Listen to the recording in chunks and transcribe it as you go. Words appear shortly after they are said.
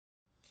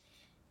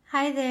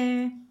Hi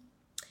there.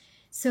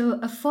 So,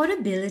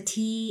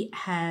 affordability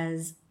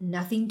has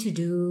nothing to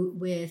do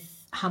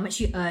with how much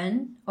you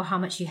earn or how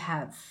much you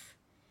have.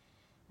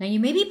 Now, you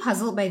may be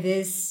puzzled by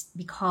this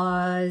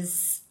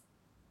because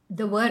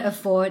the word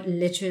afford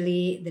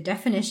literally, the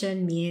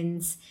definition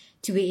means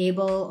to be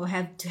able or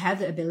have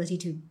the ability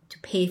to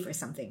pay for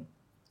something.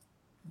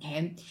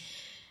 Okay.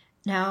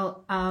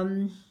 Now,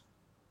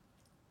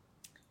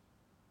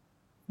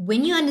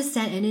 when you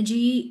understand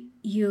energy,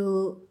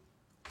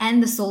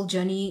 and the soul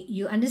journey,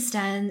 you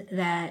understand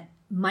that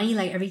money,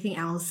 like everything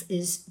else,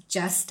 is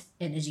just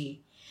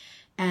energy.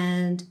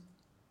 And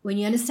when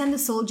you understand the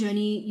soul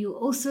journey, you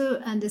also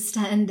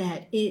understand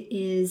that it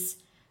is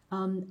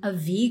a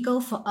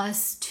vehicle for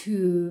us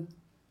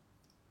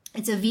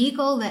it's a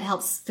vehicle that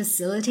helps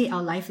facilitate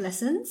our life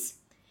lessons.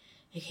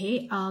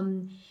 Okay.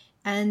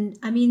 And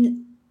I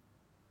mean,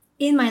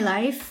 in my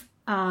life,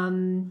 I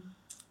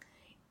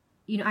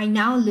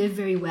now live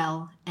very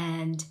well,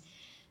 and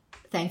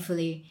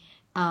thankfully.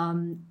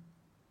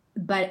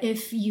 But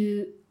if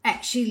you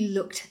actually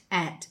looked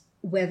at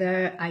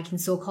whether I can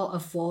so-called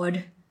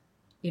afford,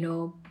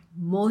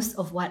 most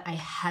of what I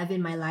have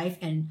in my life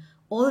and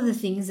all of the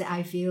things that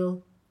I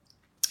feel,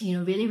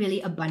 really,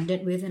 really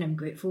abundant with and I'm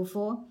grateful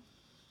for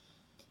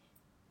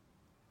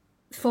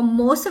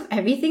most of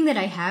everything that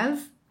I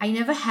have, I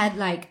never had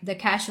like the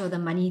cash or the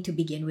money to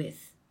begin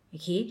with.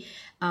 Okay.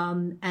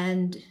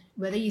 And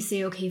whether you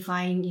say, okay,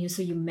 fine,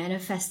 so you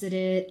manifested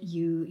it,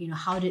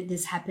 how did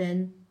this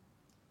happen?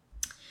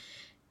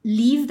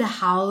 Leave the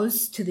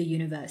house to the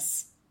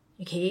universe.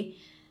 Okay.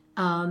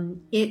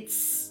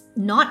 It's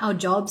not our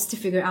jobs to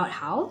figure out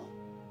how.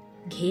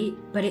 Okay.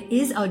 But it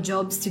is our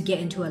jobs to get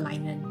into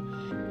alignment.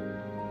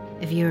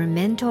 If you're a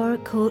mentor,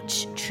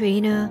 coach,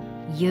 trainer,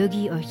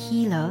 yogi, or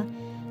healer,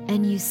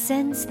 and you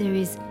sense there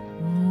is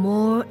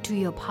more to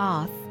your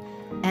path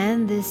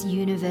and this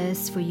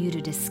universe for you to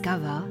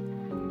discover,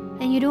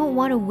 and you don't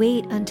want to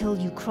wait until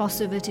you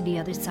cross over to the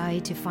other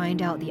side to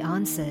find out the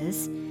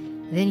answers,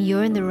 then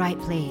you're in the right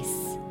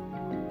place.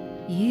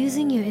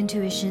 Using your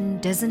intuition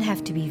doesn't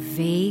have to be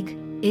vague,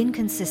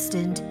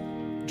 inconsistent,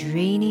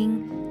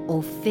 draining,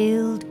 or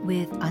filled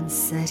with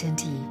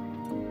uncertainty.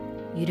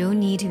 You don't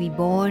need to be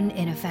born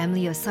in a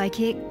family of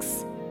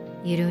psychics.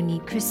 You don't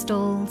need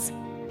crystals,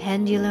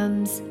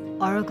 pendulums,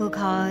 oracle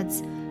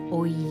cards,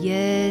 or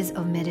years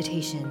of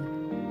meditation.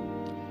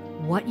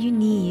 What you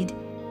need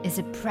is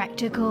a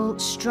practical,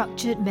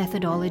 structured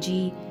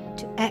methodology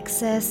to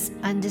access,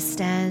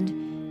 understand,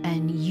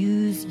 and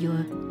use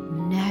your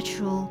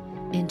natural,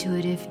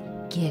 intuitive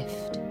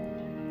gift.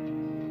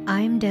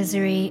 I'm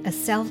Desiree, a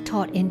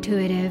self-taught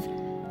intuitive,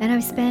 and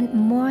I've spent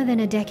more than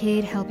a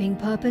decade helping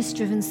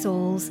purpose-driven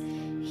souls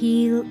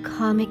heal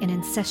karmic and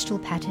ancestral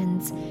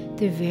patterns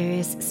through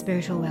various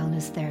spiritual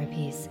wellness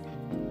therapies.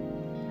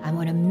 I'm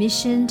on a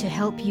mission to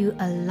help you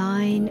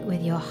align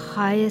with your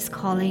highest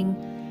calling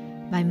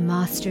by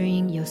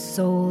mastering your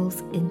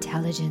soul's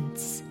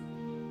intelligence.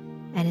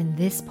 And in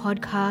this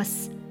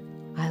podcast,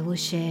 I will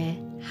share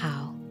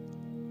how.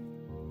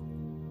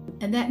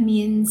 And that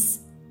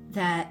means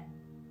that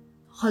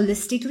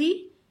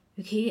holistically,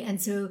 okay,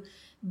 and so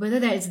whether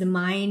that is the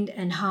mind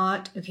and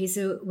heart, okay,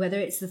 so whether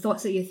it's the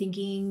thoughts that you're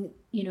thinking,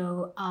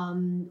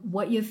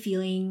 what you're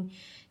feeling,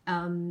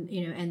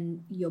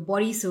 and your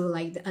body, so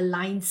like the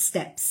aligned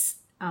steps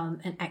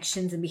and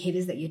actions and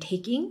behaviors that you're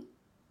taking,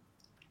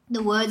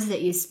 the words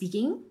that you're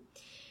speaking,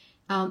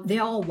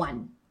 they're all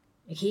one,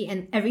 okay,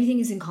 and everything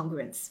is in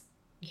congruence,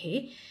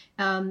 okay,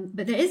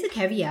 but there is a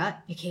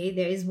caveat, okay,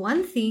 there is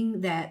one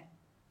thing that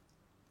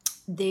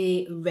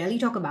they rarely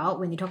talk about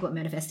when they talk about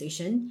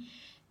manifestation,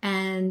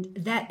 and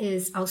that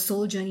is our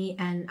soul journey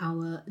and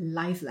our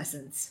life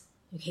lessons,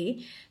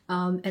 okay,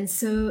 and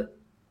so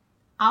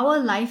our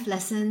life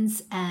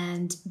lessons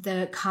and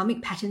the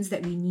karmic patterns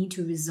that we need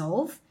to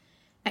resolve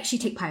actually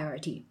take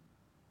priority,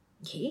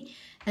 okay,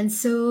 and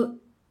so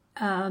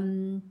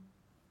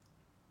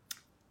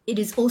it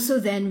is also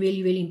then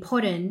really, really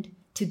important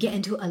to get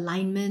into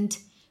alignment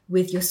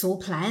with your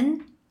soul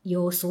plan,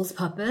 your soul's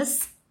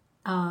purpose,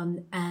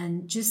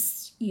 and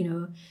just,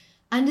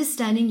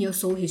 understanding your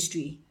soul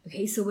history.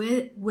 Okay, so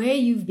where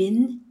you've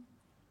been,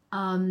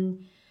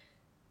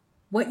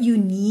 what you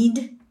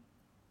need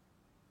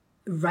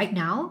right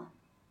now,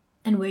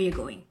 and where you're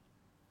going.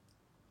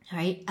 All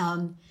right.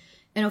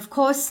 And of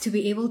course, to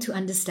be able to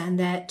understand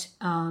that,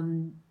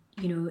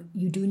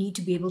 you do need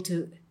to be able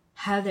to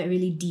have that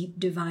really deep,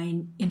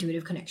 divine,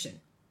 intuitive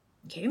connection.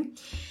 Okay.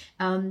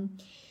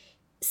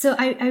 So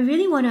I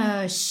really want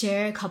to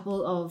share a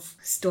couple of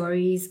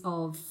stories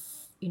of,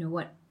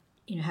 what,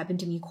 happened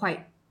to me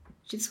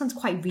this one's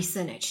quite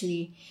recent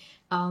actually.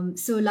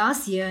 So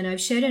last year, and I've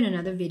shared in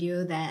another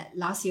video that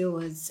last year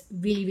was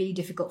really, really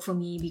difficult for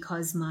me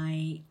because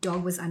my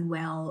dog was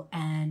unwell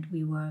and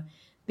we were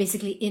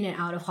basically in and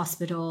out of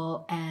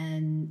hospital,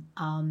 and,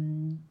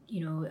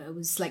 it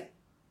was like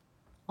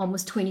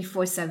almost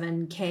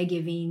 24/7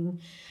 caregiving,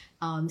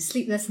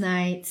 sleepless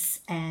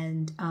nights,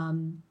 and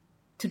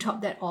to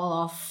top that all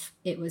off,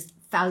 it was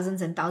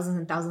thousands and thousands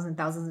and thousands and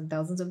thousands and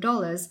thousands of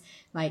dollars,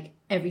 like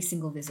every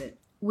single visit,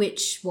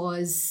 which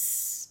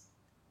was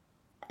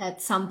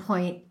at some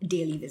point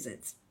daily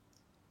visits,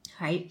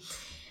 right?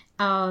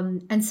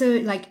 And so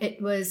like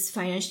it was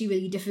financially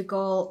really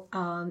difficult,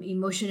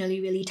 emotionally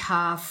really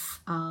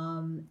tough,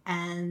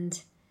 and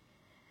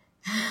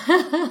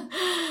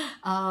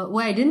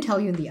what I didn't tell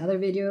you in the other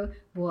video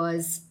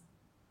was,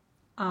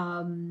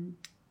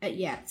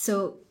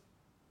 so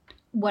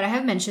what I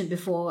have mentioned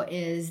before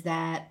is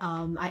that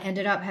I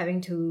ended up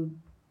having to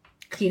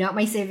clean out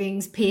my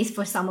savings, pay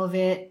for some of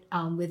it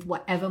with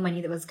whatever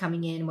money that was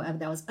coming in, whatever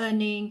that I was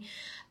earning,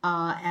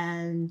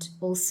 and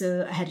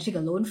also I had to take a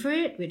loan for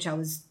it, which I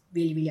was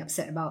really, really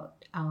upset about.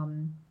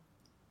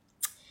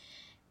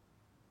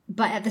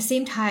 But at the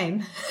same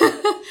time,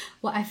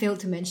 what I failed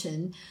to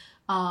mention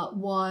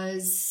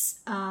was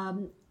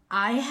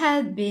I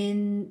had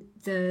been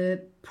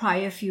the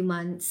prior few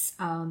months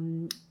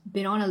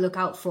been on a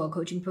lookout for a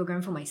coaching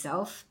program for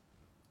myself,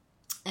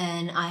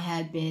 and I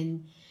had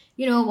been,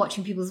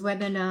 watching people's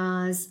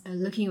webinars,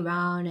 looking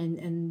around,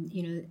 and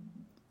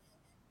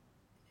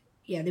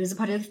there was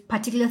a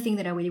particular thing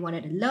that I really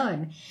wanted to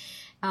learn,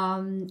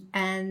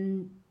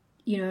 and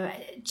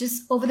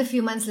just over the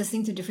few months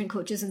listening to different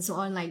coaches and so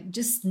on, like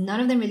just none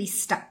of them really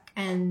stuck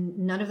and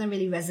none of them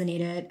really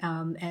resonated,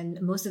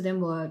 and most of them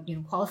were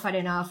qualified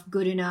enough,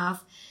 good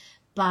enough,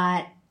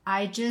 but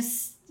I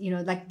just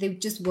they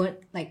just weren't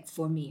like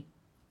for me,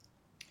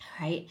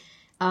 right?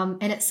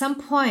 And at some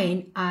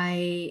point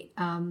I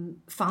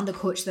found the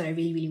coach that I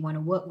really, really want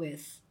to work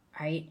with,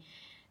 right?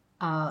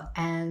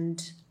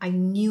 And I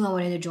knew I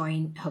wanted to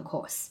join her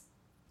course,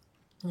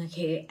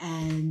 okay?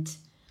 And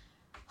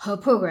her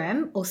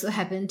program also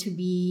happened to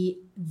be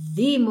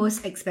the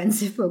most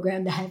expensive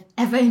program that I've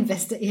ever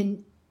invested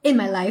in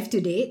my life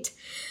to date.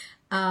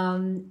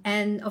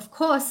 And of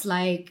course,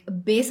 like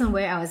based on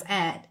where I was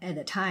at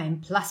the time,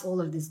 plus all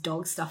of this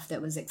dog stuff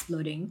that was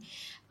exploding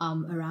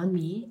around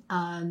me,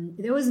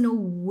 there was no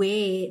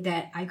way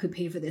that I could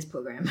pay for this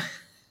program.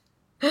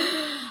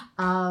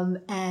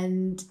 But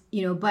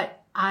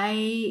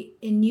I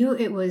knew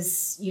it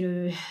was,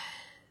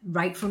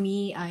 right for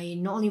me. I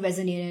not only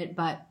resonated,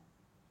 but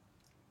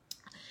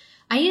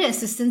I needed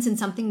assistance in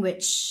something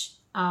which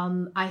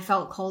I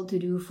felt called to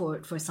do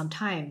for some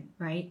time,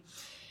 right?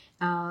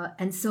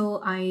 And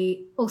so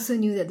I also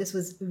knew that this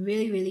was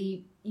really,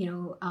 really,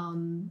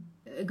 going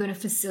to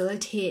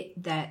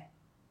facilitate that,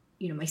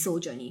 my soul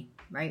journey,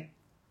 right?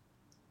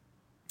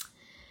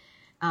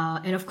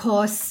 And of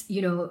course,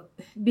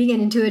 being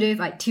an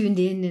intuitive, I tuned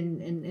in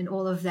and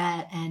all of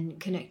that and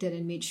connected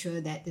and made sure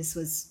that this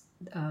was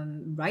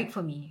right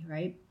for me,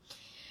 right?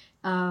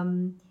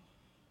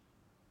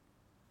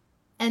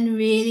 And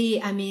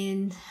really, I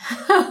mean,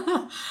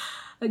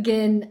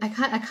 again, I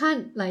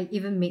can't like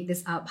even make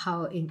this up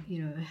how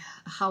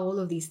how all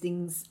of these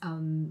things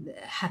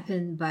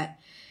happen, but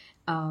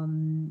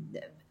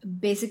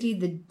basically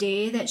the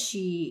day that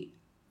she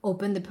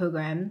opened the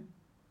program,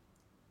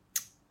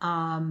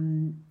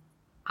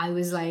 I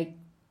was like,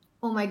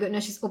 oh my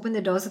goodness, she's opened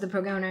the doors of the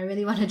program and I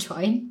really want to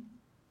join.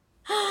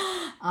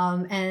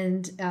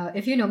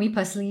 If you know me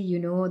personally, you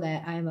know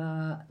that I'm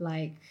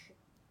like,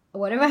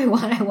 whatever I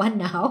want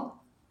now,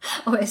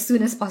 or as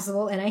soon as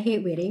possible, and I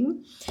hate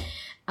waiting.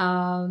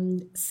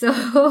 So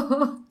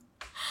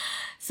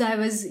I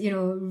was,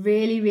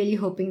 really, really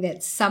hoping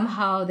that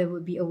somehow there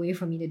would be a way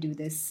for me to do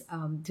this,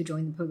 to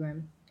join the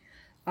program.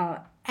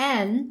 At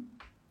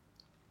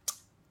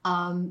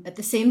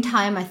the same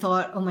time, I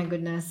thought, oh my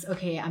goodness,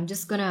 okay, I'm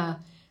just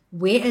gonna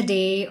wait a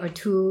day or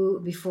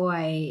two before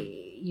I,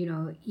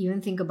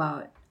 even think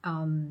about,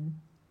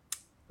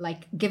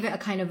 like give it a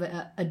kind of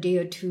a day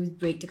or two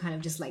break to kind of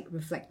just like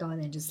reflect on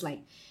and just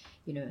like,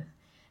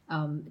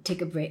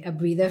 take a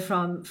breather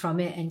from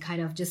it and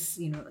kind of just,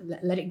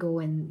 let it go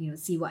and,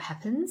 see what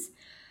happens.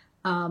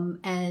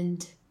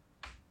 And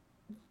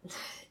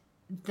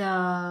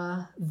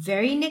the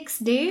very next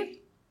day,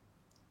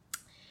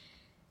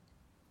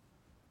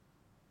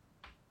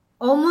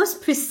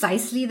 almost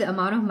precisely the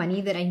amount of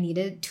money that I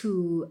needed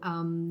to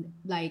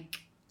like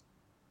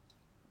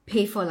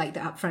pay for like the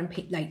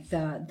upfront like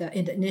the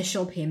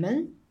initial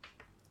payment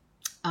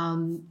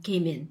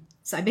came in.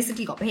 So I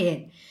basically got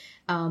paid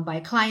by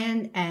a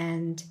client,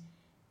 and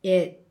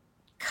it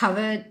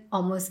covered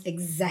almost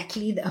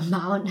exactly the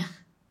amount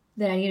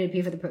that I needed to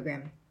pay for the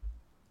program.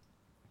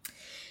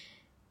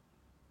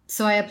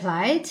 So I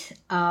applied,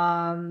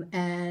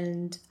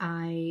 and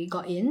I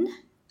got in,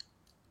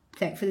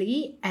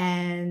 thankfully,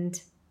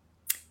 and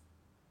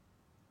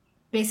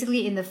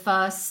basically in the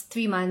first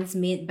 3 months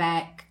made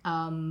back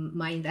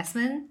my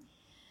investment,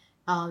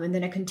 and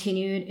then I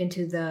continued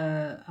into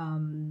the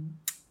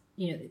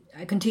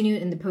I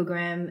continued in the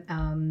program,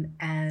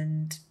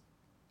 and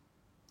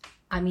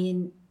I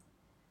mean,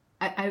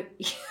 I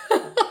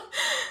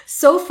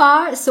so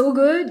far so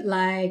good.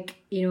 Like,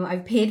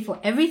 I've paid for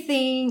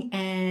everything,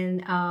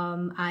 and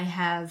I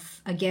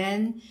have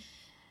again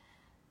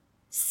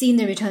seen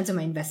the returns on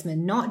my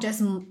investment, not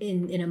just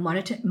in a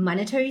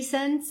monetary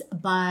sense,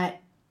 but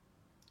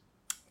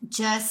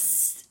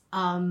just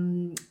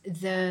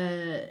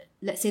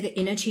let's say the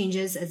inner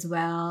changes as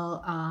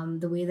well,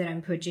 the way that I'm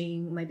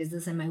approaching my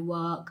business and my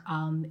work,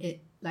 I'm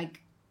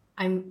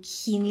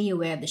keenly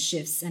aware of the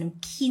shifts, and I'm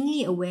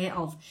keenly aware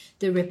of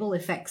the ripple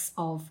effects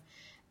of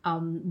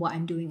what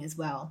I'm doing as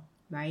well,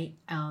 right?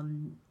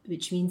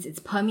 Which means it's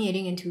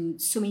permeating into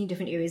so many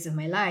different areas of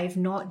my life,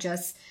 not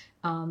just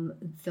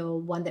the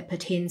one that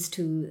pertains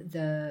to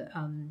the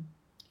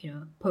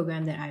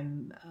program that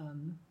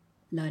I'm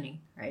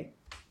learning, right?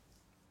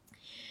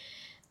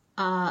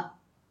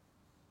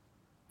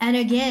 And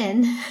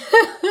again,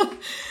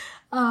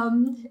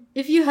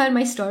 if you heard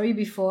my story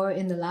before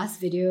in the last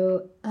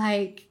video,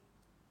 like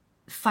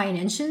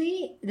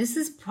financially, this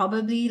is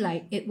probably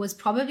it was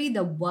probably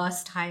the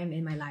worst time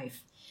in my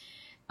life.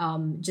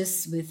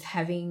 Just with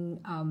having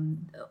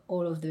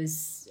all of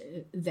those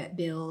vet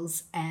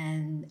bills,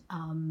 and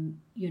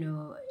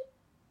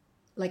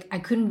I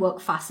couldn't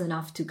work fast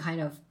enough to kind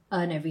of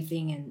earn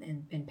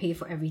everything and pay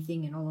for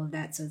everything and all of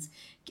that. So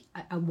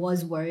I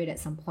was worried at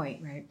some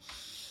point, right?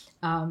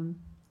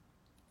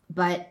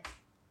 But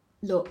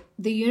look,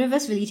 the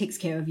universe really takes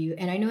care of you.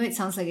 And I know it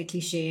sounds like a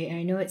cliche, and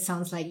I know it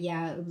sounds like,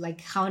 yeah, like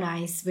how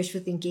nice,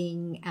 wishful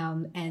thinking.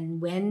 And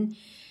when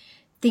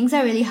things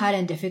are really hard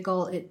and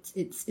difficult,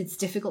 it's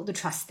difficult to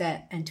trust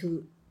that and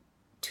to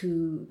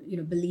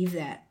believe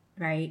that,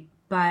 right?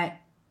 But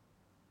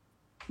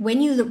when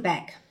you look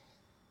back,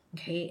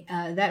 okay,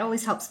 that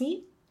always helps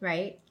me,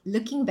 right?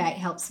 Looking back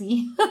helps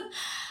me.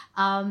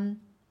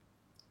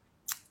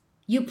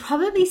 You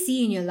probably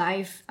see in your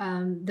life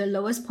the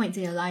lowest points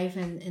in your life,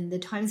 and the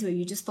times where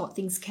you just thought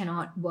things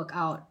cannot work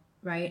out,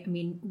 right? I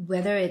mean,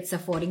 whether it's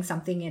affording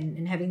something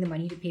and having the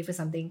money to pay for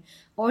something,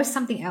 or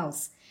something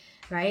else,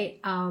 right?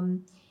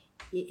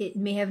 It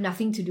may have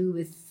nothing to do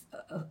with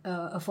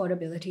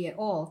affordability at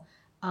all,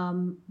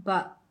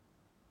 but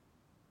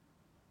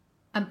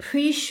I'm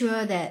pretty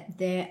sure that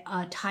there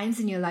are times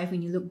in your life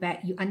when you look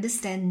back, you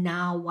understand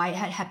now why it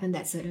had happened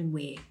that certain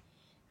way,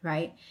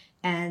 right?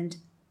 And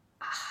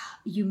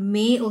you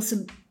may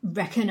also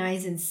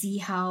recognize and see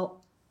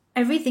how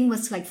everything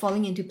was like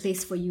falling into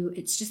place for you.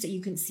 It's just that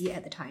you couldn't see it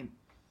at the time,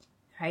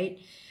 right?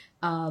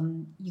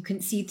 You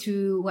couldn't see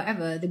through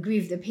whatever, the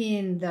grief, the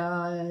pain,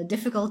 the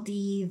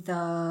difficulty,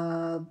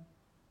 the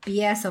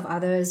BS of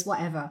others,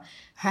 whatever,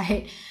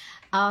 right?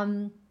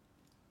 And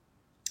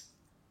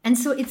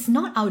so it's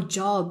not our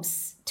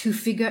jobs to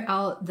figure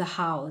out the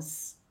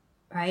hows,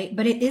 right?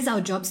 But it is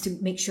our jobs to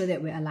make sure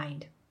that we're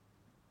aligned,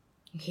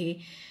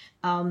 okay?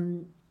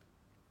 And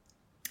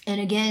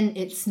again,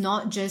 it's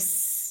not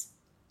just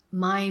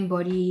mind,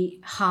 body,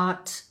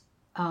 heart.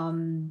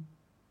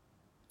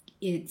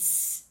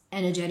 It's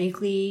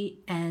energetically,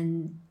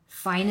 and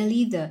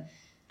finally the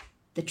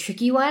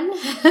tricky one,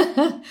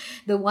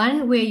 the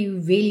one where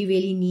you really,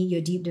 really need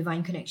your deep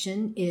divine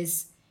connection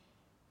is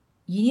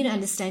you need to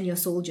understand your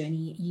soul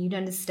journey. You need to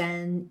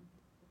understand,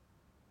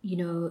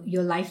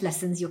 your life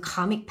lessons, your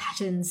karmic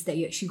patterns that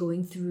you're actually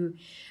going through,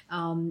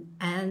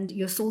 and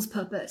your soul's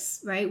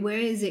purpose, right? Where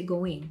is it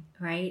going,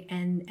 right?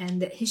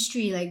 And the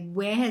history, like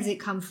where has it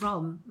come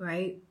from,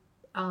 right?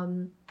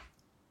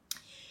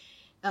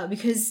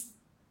 Because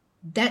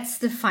that's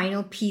the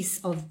final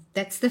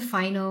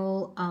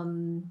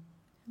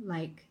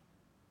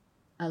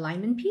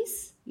alignment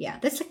piece. Yeah,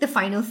 that's like the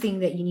final thing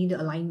that you need to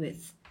align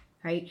with,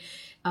 right?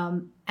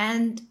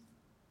 And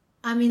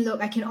I mean,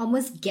 look, I can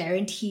almost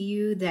guarantee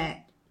you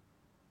that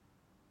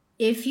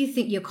if you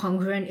think you're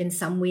congruent in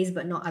some ways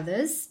but not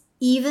others,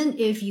 even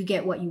if you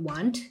get what you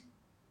want,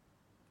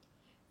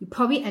 you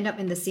probably end up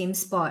in the same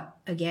spot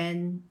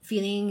again,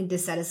 feeling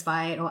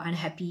dissatisfied or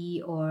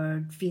unhappy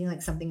or feeling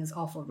like something is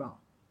off or wrong.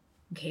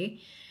 Okay?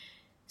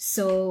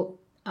 So,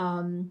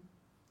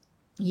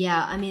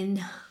 yeah, I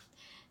mean,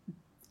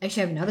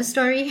 actually I have another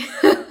story.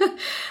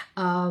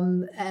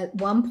 At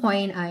one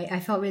point,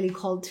 I felt really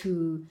called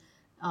to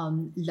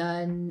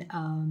learn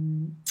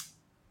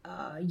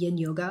yin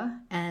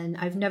yoga, and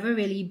I've never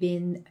really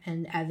been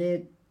an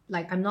avid,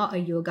 I'm not a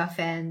yoga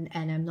fan,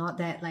 and I'm not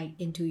that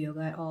into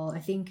yoga at all. I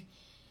think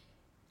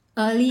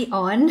early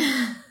on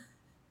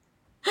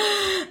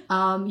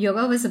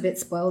yoga was a bit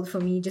spoiled for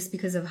me just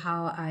because of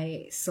how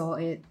I saw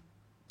it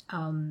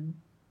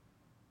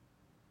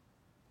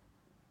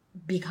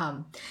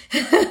become.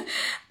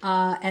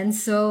 And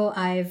so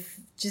I've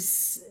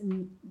just,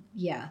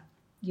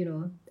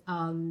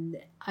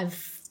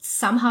 I've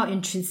somehow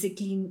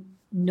intrinsically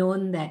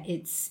known that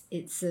it's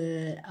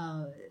a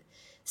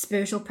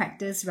spiritual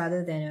practice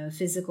rather than a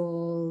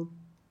physical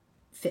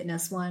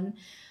fitness one.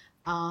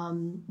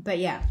 But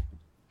yeah,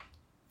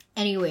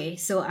 anyway,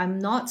 so I'm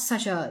not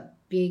such a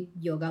big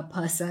yoga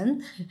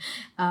person,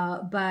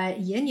 but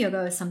yin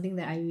yoga is something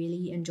that I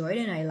really enjoyed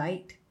and I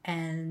liked,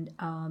 and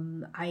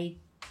I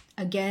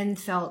again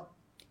felt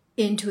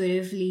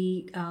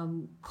intuitively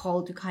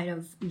called to kind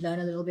of learn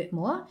a little bit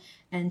more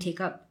and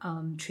take up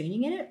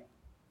training in it.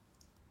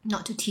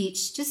 Not to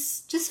teach,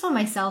 just for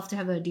myself to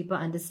have a deeper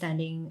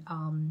understanding,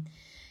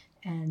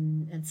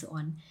 and so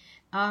on.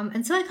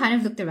 And so I kind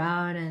of looked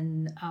around,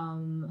 and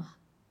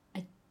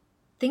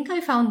think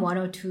I found one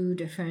or two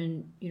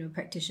different,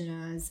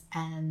 practitioners,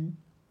 and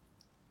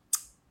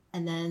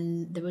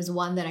then there was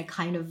one that I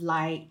kind of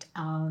liked,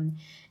 and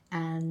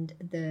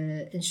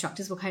the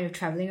instructors were kind of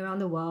traveling around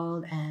the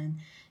world, and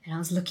I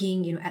was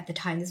looking, at the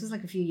time, this was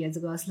like a few years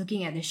ago, I was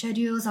looking at their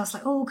schedules. I was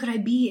like, oh, could I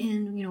be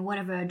in,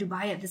 whatever,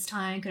 Dubai at this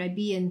time? Could I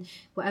be in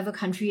whatever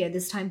country at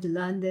this time to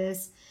learn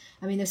this?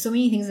 I mean, there's so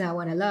many things that I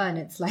want to learn.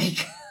 It's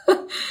like,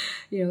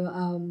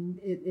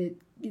 it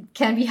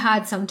can be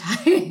hard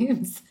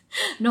sometimes,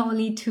 not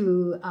only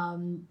to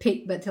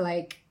pick, but to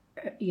like,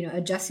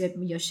 adjust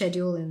your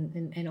schedule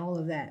and all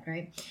of that,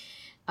 right?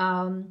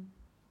 And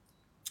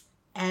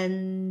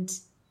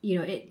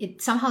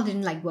it somehow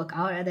didn't like work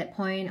out at that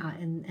point,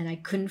 and I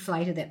couldn't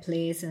fly to that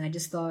place, and I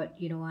just thought,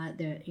 what,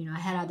 I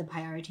had other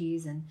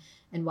priorities and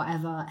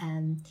whatever,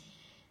 and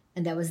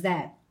that was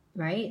that,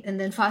 right? And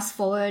then fast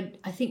forward,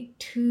 I think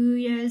 2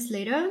 years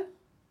later,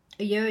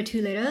 a year or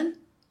two later,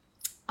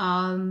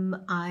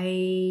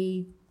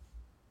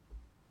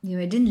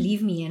 it didn't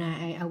leave me, and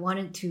I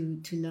wanted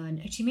to learn.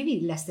 Actually,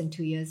 maybe less than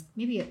 2 years,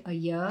 maybe a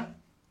year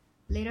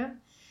later.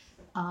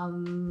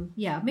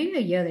 Maybe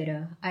a year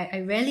later.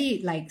 I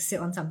rarely like sit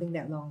on something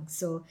that long.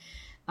 So,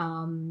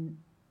 and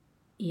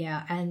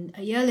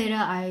a year later,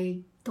 I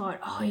thought,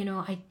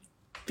 I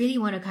really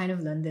want to kind of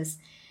learn this.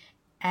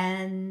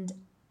 And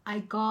I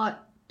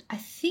got, I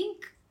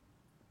think,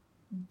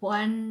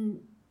 I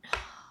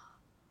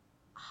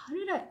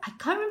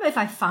can't remember if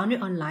I found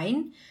it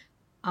online.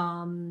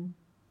 And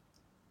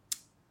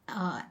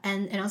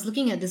I was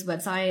looking at this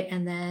website,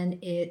 and then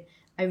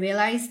I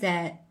realized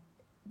that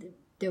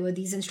there were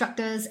these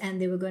instructors,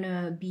 and they were going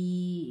to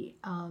be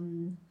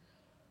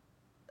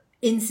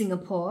in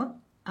Singapore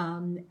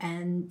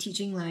and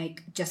teaching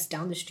like just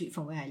down the street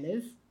from where I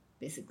live,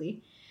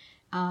 basically.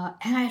 And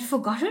I had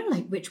forgotten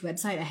like which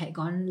website I had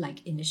gone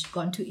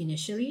to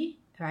initially,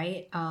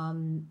 right?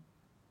 And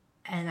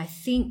I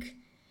think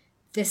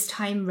this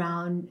time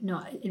round,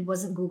 no, it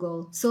wasn't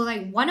Google. So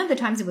like one of the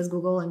times it was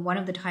Google, and one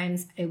of the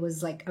times it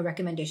was like a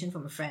recommendation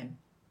from a friend,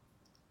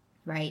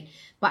 right?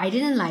 But I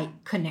didn't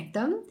like connect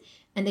them.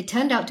 And they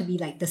turned out to be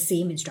like the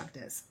same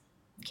instructors,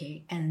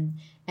 okay? And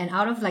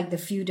out of like the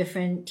few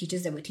different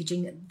teachers that were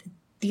teaching,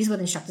 these were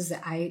the instructors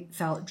that I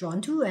felt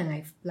drawn to and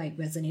I like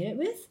resonated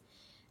with,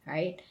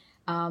 right?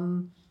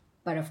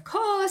 But of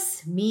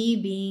course, me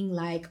being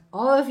like,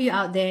 all of you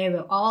out there,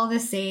 we're all the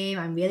same.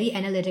 I'm really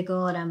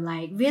analytical, and I'm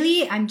like,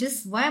 really?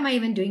 why am I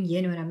even doing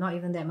yin when I'm not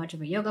even that much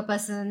of a yoga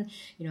person?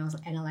 I was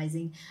like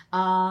analyzing,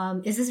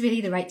 is this really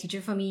the right teacher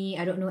for me?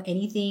 I don't know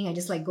anything. I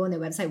just like go on their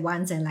website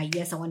once and like,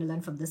 yes, I want to learn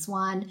from this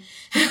one.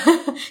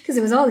 Because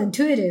it was all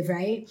intuitive,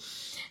 right?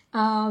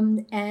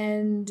 And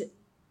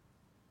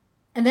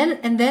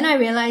then I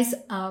realized,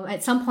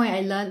 at some point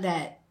I learned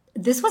that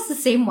this was the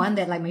same one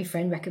that like a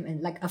friend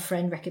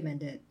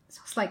recommended.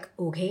 So it's like,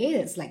 okay,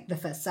 that's like the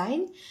first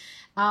sign.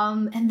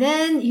 And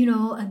then,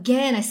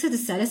 again, I started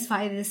to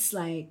satisfy this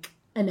like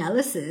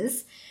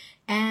analysis,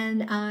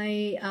 and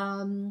I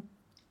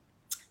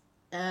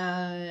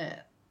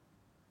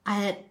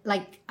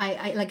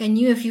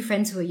knew a few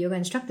friends who were yoga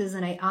instructors,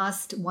 and I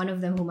asked one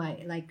of them whom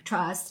I like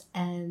trust,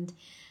 and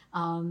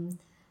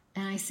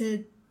I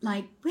said,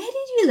 like, where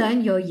did you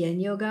learn your yin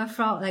yoga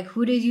from? Like,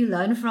 who did you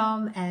learn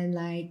from? And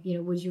like,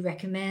 would you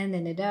recommend?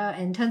 And it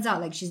turns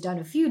out like she's done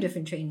a few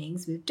different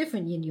trainings with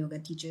different yin yoga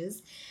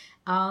teachers.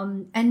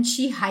 And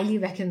she highly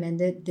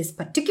recommended this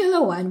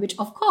particular one, which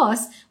of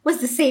course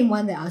was the same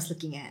one that I was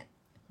looking at,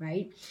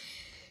 right?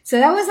 So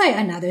that was like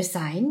another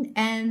sign.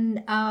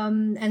 And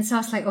so I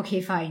was like,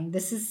 okay, fine.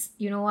 This is,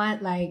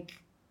 like,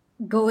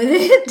 go with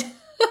it.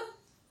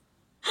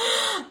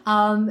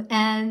 And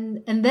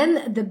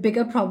then the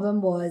bigger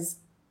problem was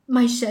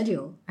my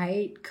schedule,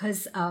 right?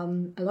 Because a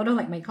lot of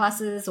like my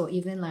classes, or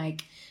even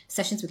like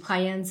sessions with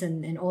clients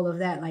and all of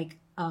that, like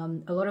a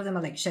lot of them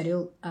are like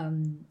scheduled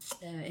in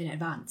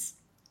advance.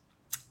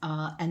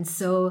 And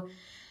so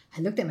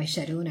I looked at my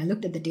schedule, and I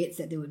looked at the dates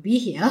that they would be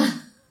here.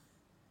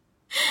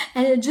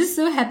 And it just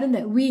so happened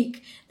that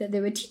week that they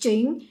were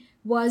teaching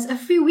was a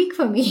free week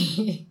for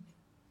me.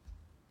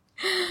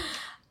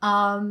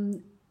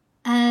 And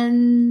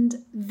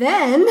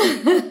then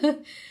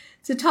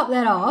to top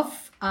that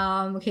off,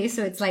 okay,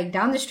 so it's like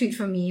down the street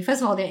from me.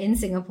 First of all, they're in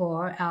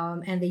Singapore,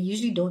 and they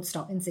usually don't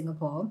stop in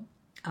Singapore.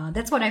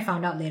 That's what I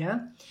found out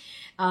later.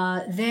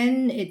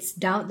 Then it's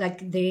down,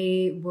 like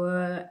they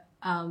were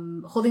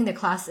holding the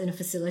class in a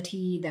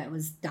facility that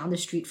was down the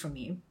street from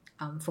me,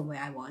 from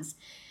where I was.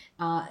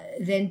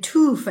 Then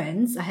two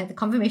friends, I had the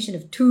confirmation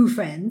of two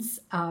friends,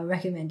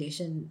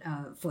 recommendation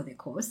for their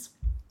course.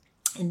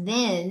 And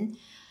then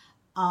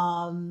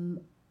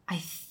I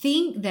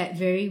think that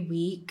very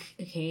week,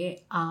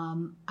 okay,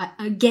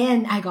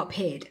 I got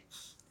paid.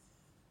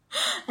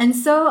 And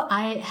so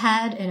I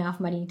had enough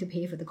money to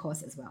pay for the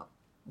course as well,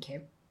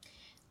 okay?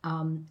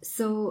 And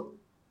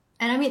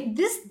I mean,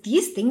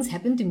 these things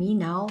happen to me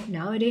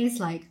nowadays,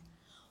 like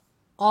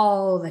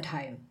all the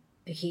time,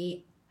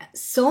 okay?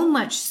 So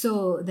much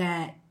so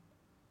that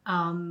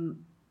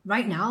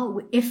right now,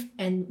 if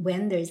and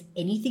when there's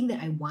anything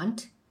that I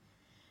want,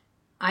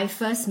 I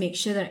first make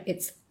sure that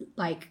it's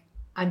like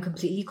I'm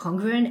completely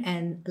congruent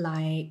and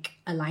like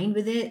aligned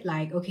with it.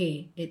 Like,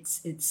 okay,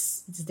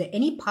 is there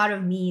any part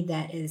of me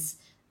that is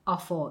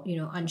off or, you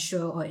know,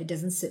 unsure, or it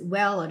doesn't sit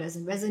well or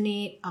doesn't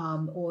resonate?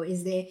 Or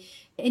is there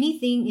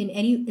anything in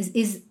any,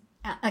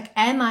 like,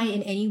 am I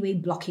in any way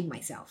blocking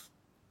myself?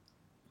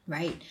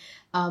 Right?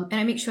 And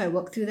I make sure I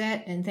work through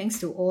that. And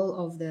thanks to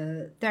all of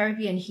the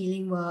therapy and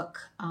healing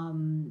work,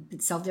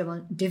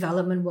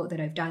 self-development work that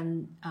I've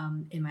done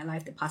in my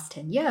life the past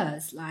 10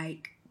 years,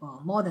 like,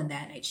 well, more than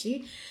that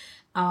actually,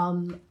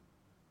 I'm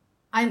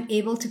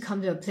able to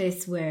come to a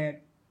place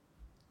where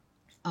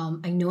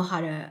I know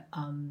how to,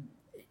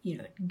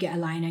 get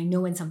aligned. I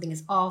know when something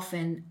is off.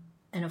 And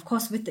of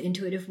course, with the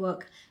intuitive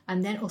work,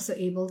 I'm then also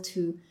able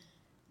to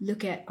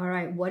look at, all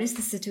right, what is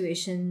the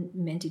situation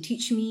meant to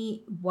teach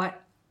me? What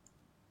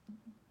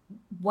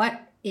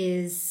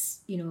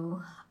is,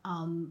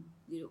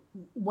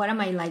 what are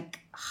my like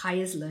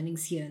highest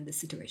learnings here in this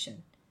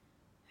situation,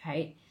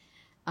 right?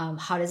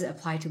 How does it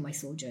apply to my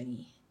soul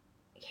journey?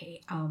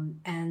 Okay.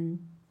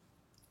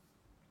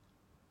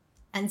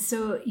 And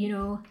so,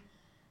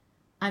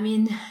 I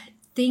mean,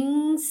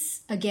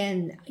 things,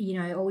 again,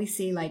 I always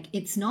say, like,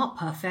 it's not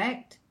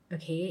perfect,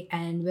 okay?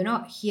 And we're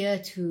not here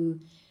to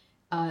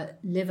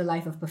live a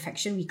life of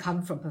perfection. We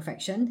come from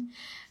perfection.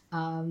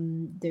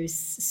 There's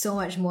so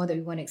much more that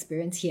we want to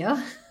experience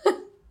here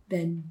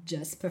than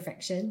just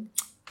perfection.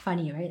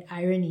 Funny, right?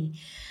 Irony.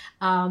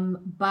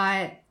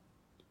 But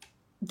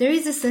there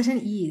is a certain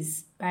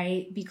ease,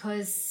 right?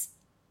 Because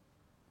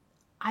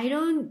I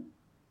don't,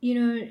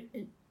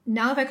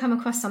 now if I come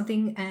across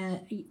something,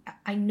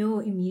 I know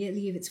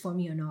immediately if it's for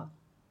me or not.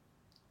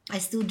 I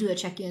still do a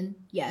check-in,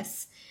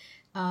 yes.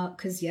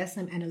 Because yes,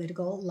 I'm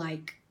analytical,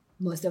 like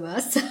most of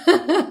us.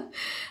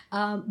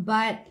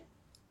 But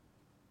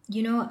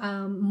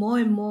more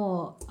and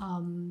more,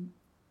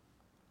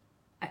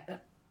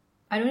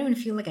 I don't even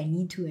feel like I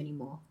need to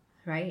anymore,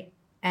 right?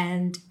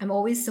 And I'm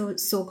always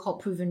so-called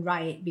proven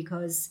right,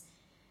 because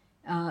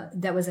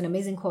that was an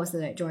amazing course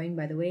that I joined,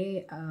 by the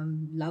way.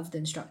 Loved the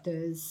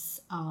instructors.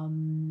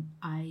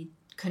 I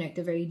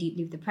connected very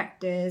deeply with the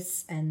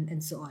practice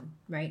and so on,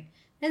 right?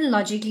 And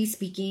logically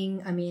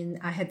speaking, I mean,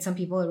 I had some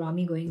people around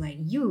me going like,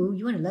 you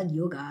want to learn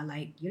yoga,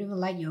 like you don't even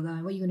like yoga,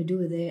 what are you going to do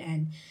with it?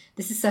 And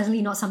this is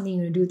certainly not something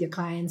you're going to do with your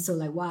clients, so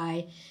like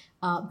why?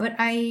 But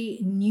I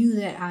knew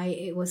that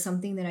it was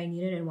something that I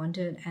needed and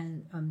wanted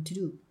and to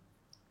do,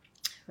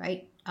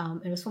 right?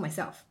 It was for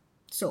myself.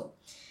 So,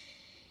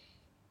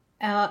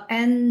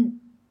 and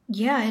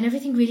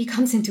everything really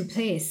comes into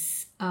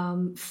place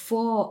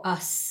for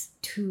us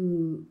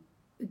to,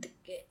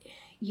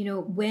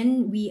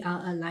 when we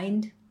are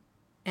aligned.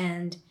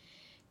 And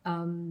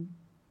when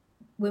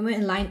we're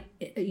in line,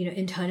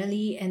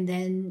 internally, and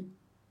then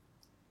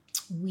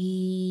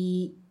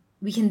we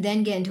can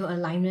then get into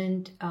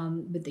alignment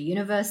with the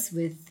universe,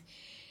 with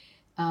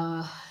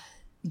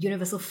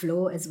universal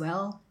flow as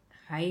well,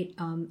 right?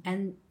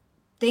 And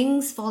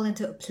things fall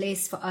into a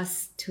place for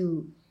us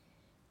to,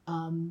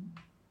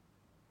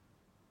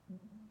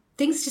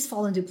 things just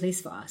fall into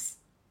place for us,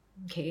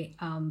 okay?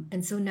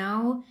 And so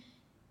now,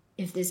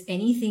 if there's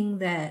anything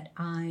that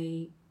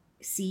I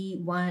see,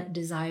 want,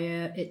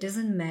 desire, it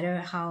doesn't matter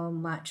how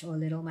much or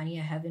little money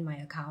I have in my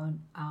account.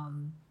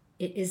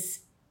 It is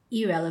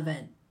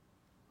irrelevant.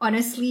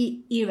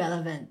 Honestly,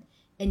 irrelevant.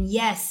 And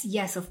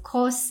yes, of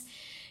course,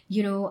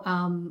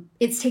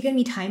 it's taken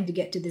me time to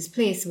get to this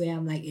place where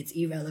I'm like, it's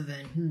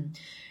irrelevant.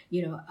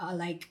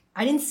 Like,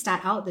 I didn't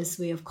start out this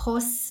way. Of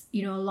course,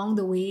 along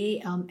the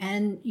way,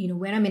 and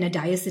when I'm in a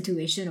dire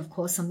situation, of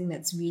course, something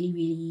that's really,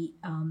 really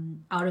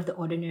out of the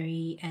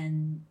ordinary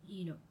and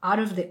out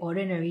of the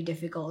ordinary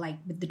difficult, like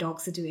with the dog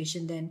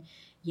situation, then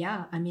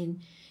yeah, I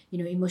mean,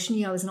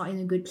 emotionally I was not in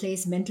a good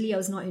place, mentally I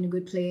was not in a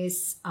good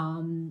place.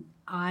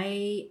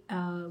 I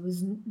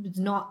was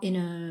not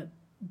in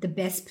the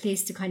best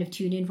place to kind of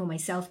tune in for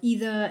myself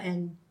either,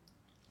 and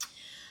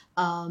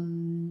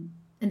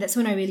that's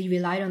when I really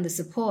relied on the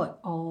support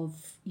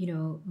of,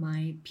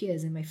 my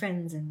peers and my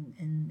friends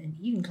and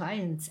even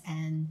clients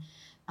and,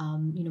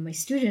 my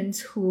students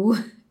who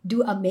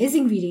do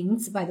amazing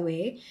readings, by the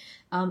way.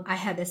 I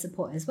had their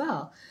support as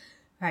well,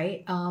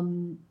 right?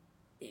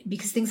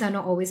 Because things are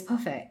not always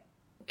perfect,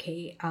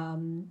 okay?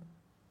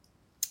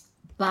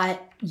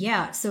 But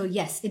yeah, so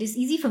yes, it is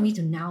easy for me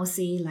to now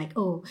say like,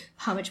 oh,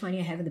 how much money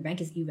I have in the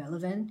bank is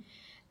irrelevant.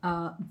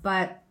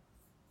 But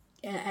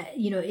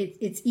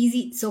it's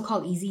easy,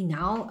 so-called easy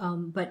now,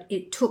 but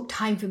it took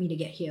time for me to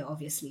get here,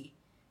 obviously,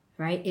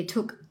 right? It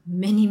took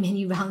many,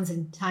 many rounds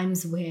and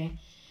times where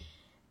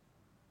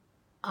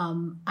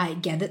I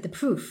gathered the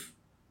proof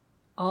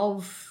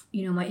of,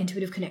 my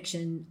intuitive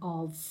connection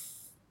of,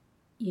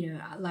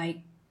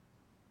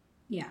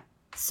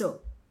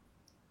 so,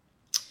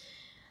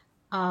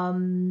 I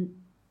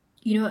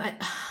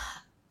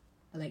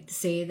like to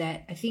say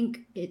that I think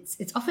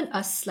it's often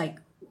us, like,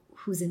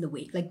 who's in the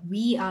way. Like,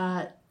 we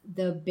are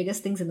the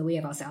biggest things in the way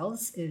of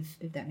ourselves, if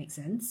that makes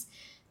sense,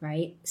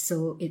 right?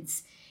 So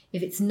it's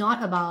if it's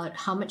not about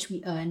how much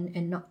we earn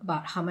and not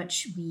about how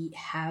much we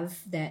have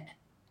that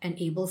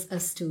enables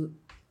us to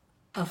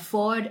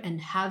afford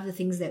and have the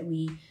things that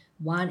we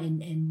want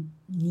and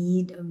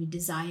need and we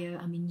desire.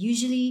 I mean,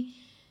 usually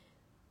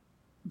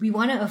we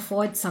want to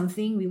afford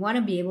something. We want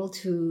to be able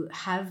to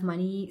have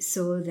money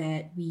so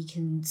that we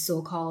can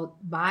so-called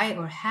buy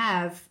or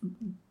have,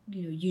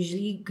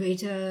 usually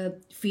greater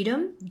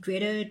freedom,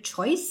 greater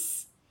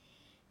choice,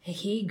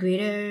 okay,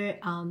 greater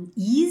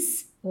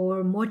ease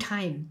or more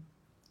time,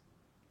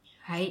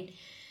 right?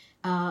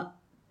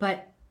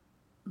 But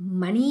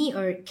money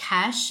or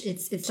cash,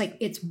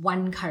 it's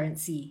one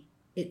currency.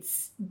 It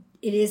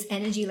is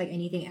energy like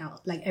anything else,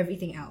 like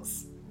everything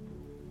else.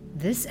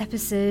 This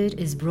episode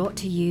is brought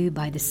to you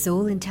by the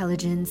Soul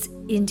Intelligence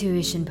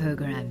Intuition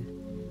Program.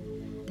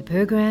 The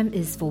program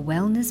is for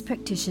wellness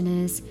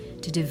practitioners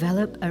to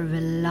develop a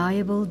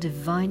reliable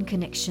divine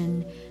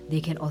connection they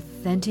can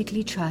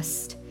authentically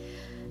trust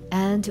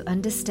and to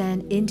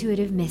understand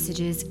intuitive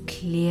messages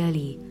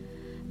clearly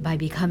by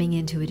becoming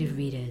intuitive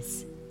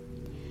readers.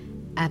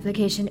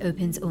 Application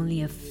opens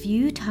only a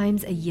few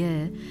times a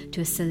year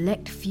to a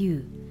select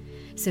few.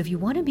 So if you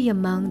want to be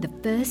among the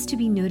first to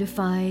be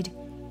notified,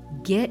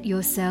 get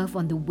yourself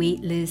on the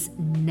wait list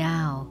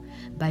now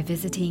by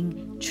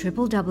visiting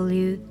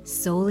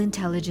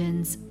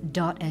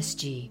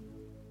www.soulintelligence.sg.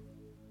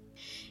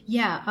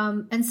 Yeah,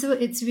 and so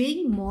it's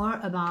really more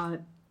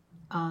about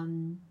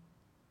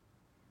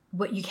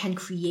what you can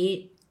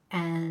create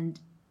and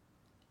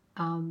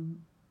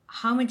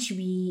how much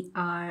we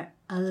are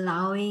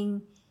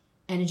allowing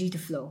energy to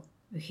flow,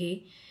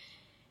 okay?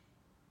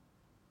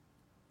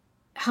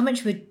 How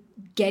much we're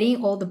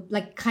getting all the,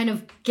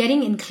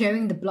 getting and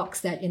clearing the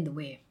blocks that are in the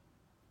way.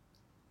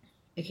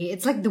 Okay,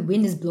 it's like the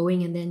wind is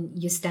blowing and then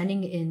you're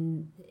standing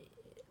in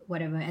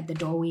whatever at the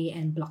doorway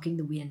and blocking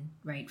the wind,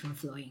 right, from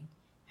flowing,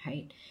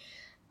 right?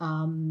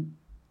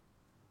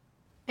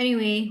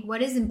 Anyway,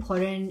 what is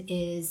important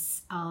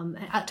is,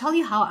 I'll tell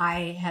you how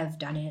I have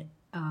done it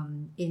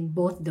in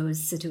both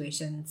those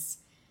situations.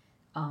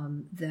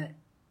 The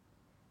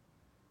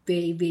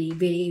really, really,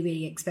 really,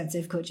 really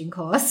expensive coaching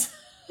course.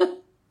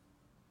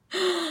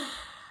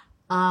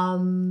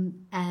 And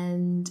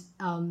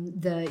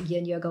the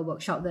yin yoga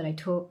workshop that I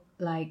took.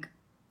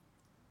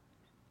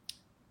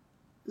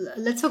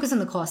 Let's focus on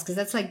the course because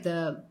that's like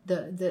the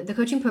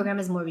coaching program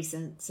is more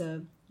recent.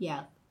 So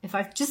yeah, if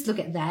I just look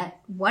at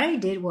that, what I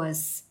did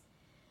was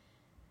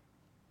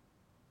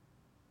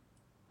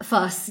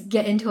first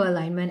get into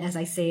alignment, as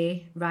I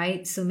say,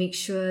 right? So make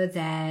sure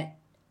that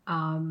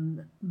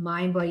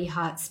mind, body,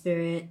 heart,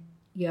 spirit,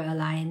 you're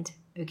aligned,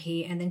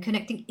 okay? And then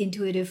connecting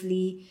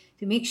intuitively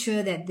to make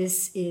sure that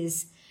this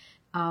is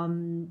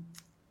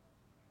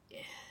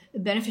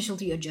beneficial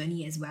to your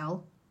journey as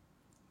well,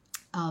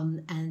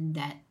 and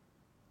that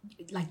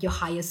like your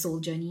higher soul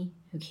journey,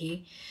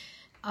 okay?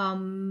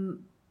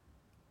 And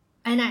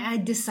I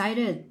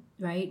decided,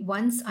 right,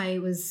 once I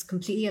was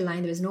completely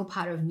aligned, there was no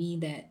part of me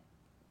that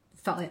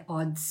felt at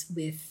odds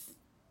with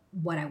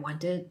what I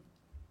wanted.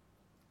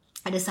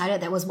 I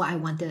decided that was what I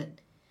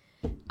wanted.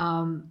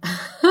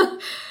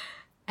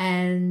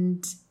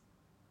 And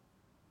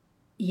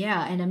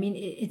yeah, and I mean,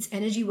 it's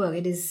energy work.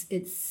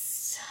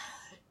 It's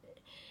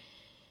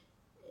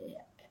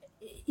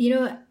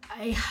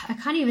I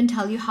can't even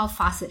tell you how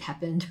fast it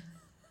happened.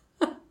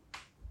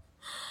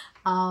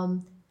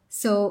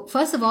 So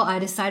first of all, I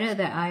decided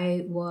that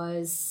I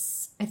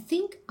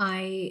think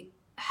I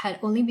had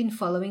only been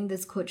following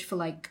this coach for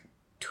like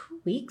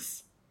 2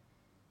 weeks.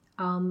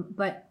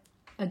 But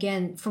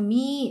again, for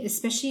me,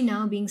 especially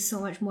now being so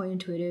much more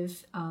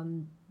intuitive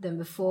than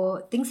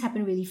before, things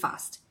happen really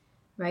fast,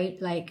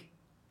 right? Like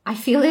I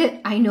feel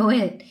it, I know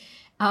it.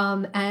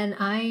 And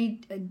I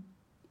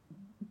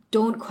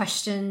don't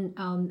question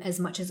as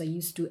much as I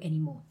used to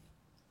anymore,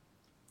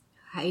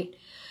 right?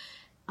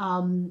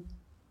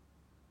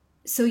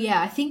 So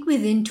yeah, I think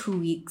within 2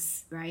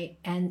 weeks, right?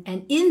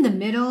 And in the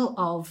middle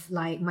of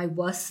like my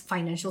worst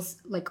financial,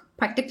 like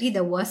practically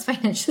the worst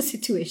financial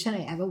situation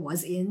I ever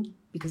was in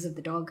because of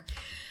the dog,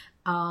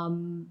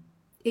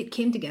 it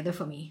came together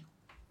for me.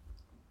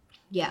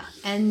 Yeah,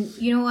 and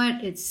you know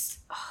what?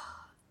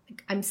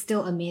 I'm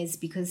still amazed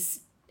because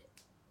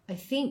I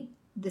think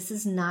this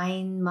is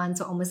 9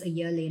 months or almost a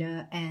year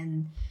later,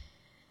 and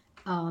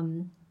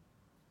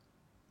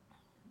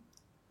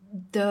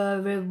the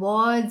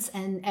rewards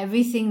and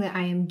everything that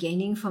I am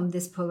gaining from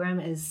this program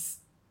is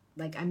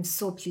like, I'm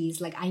so pleased.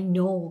 Like I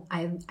know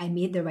I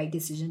made the right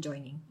decision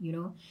joining,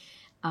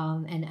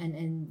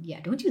 and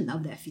yeah, don't you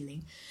love that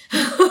feeling?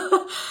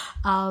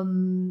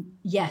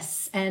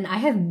 Yes, and I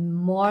have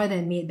more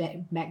than made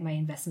back my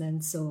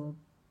investment. So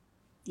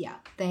yeah,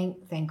 thank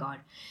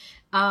God.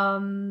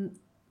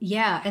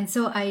 Yeah, and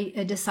so I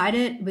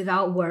decided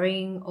without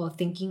worrying or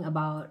thinking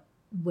about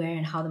where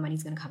and how the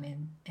money's gonna come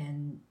in,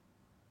 and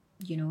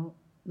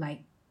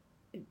like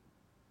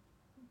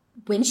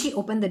when she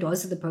opened the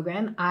doors to the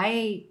program,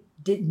 I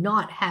did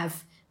not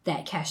have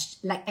that cash,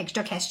 like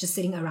extra cash just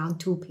sitting around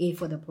to pay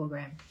for the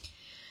program.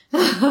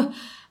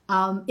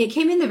 It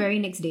came in the very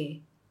next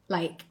day.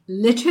 like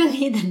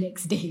literally the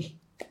next day.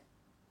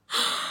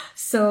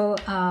 So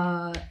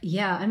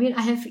yeah, I mean,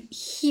 I have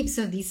heaps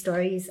of these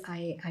stories.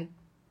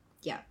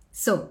 Yeah.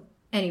 So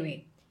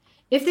anyway,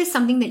 if there's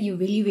something that you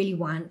really, really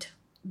want,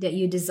 that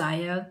you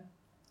desire,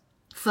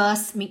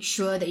 first make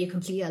sure that you're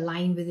completely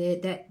aligned with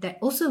it. That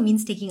also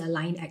means taking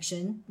aligned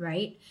action,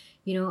 right?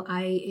 You know,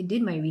 I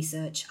did my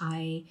research.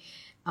 I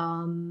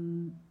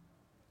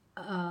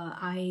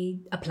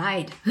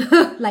applied,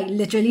 like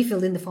literally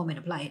filled in the form and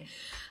applied.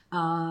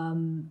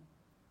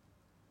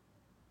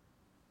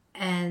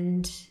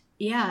 And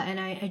yeah, and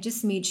I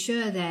just made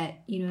sure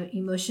that, you know,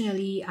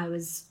 emotionally I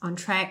was on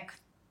track.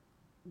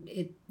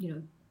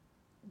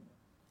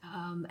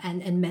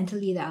 And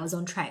mentally that I was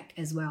on track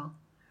as well,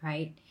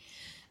 right?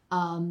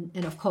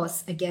 And of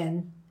course,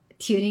 again,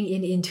 tuning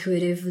in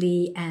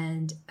intuitively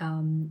and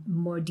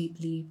more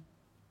deeply.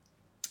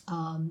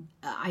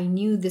 I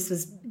knew this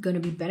was going to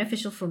be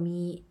beneficial for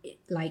me,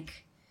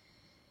 like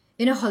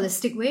in a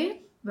holistic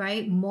way,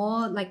 right?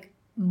 More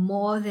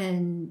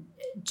than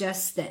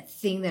just that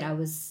thing that I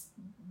was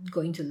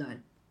going to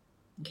learn.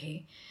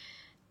 Okay.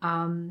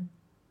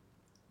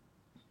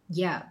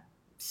 Yeah.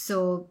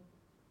 So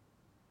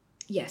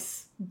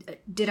yes.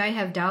 Did I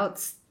have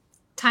doubts?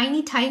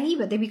 Tiny,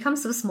 but they become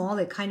so small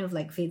it kind of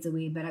like fades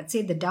away. But I'd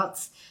say the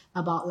doubts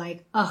about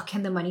like, oh,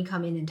 can the money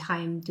come in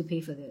time to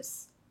pay for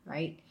this,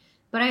 right?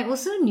 But I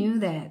also knew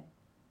that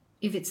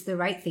if it's the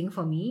right thing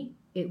for me,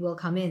 it will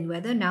come in,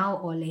 whether now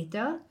or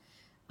later.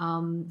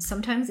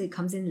 Sometimes it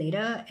comes in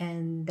later,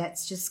 and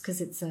that's just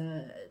because it's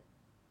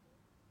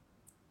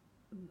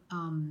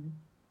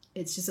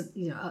just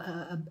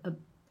a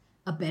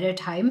better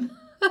time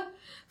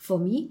for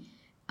me,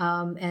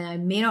 and I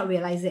may not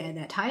realize it at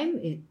that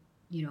time.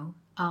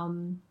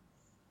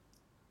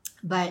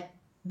 But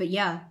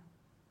yeah,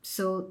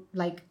 so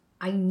like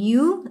I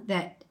knew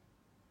that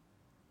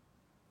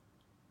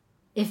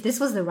if this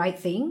was the right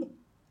thing,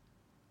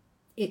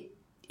 it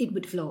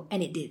would flow,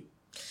 and it did.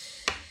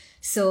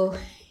 So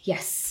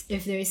yes,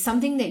 if there is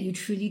something that you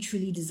truly,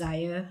 truly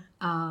desire,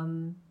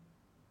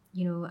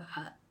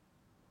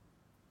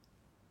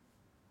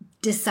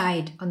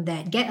 decide on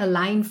that. Get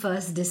aligned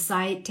first.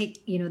 Decide.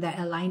 Take that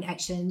aligned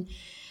action,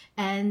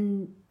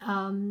 and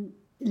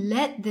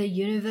let the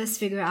universe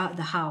figure out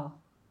the how.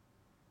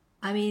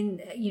 I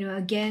mean,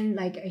 again,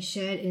 like I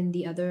shared in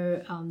the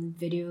other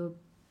video,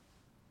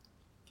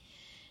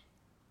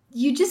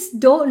 you just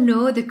don't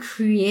know the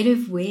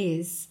creative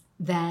ways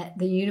that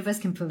the universe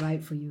can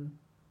provide for you.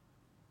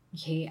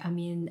 Okay, I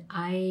mean,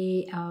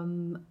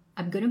 I'm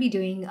going to be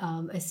doing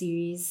a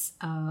series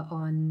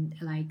on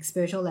like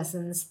spiritual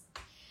lessons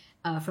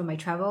from my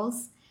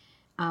travels,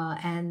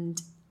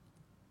 and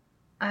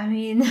I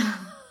mean,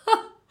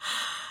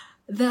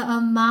 the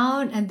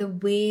amount and the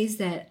ways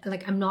that,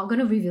 like, I'm not going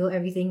to reveal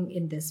everything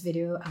in this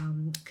video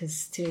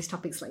because today's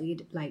topic is slightly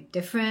like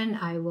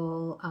different. I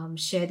will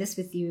share this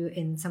with you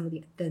in some of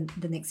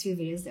the next few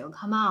videos that will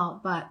come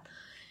out. But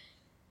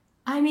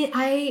I mean,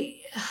 I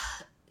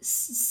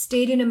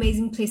stayed in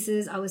amazing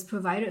places. I was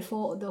provided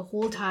for the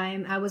whole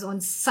time. I was on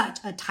such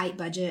a tight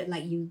budget,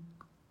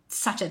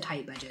 such a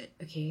tight budget.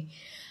 Okay.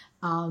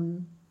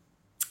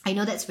 I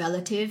know that's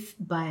relative,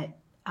 but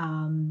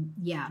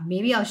yeah,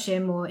 maybe I'll share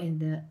more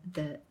in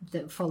the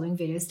following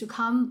videos to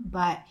come.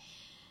 But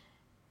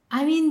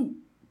I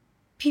mean,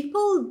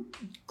 people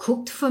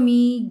cooked for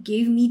me,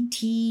 gave me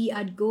tea.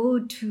 I'd go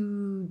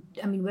to,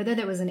 I mean, whether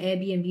there was an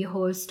Airbnb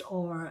host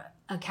or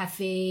a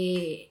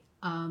cafe,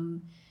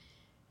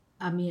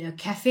 a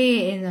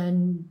cafe in a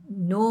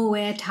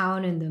nowhere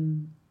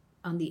town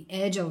on the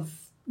edge of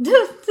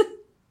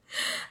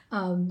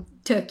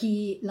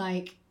Turkey,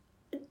 like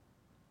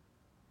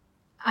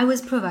I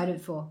was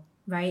provided for,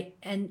 right?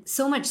 And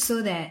so much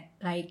so that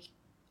like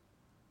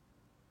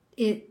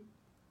it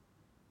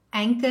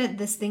anchored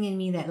this thing in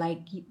me that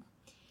like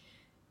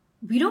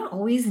we don't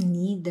always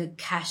need the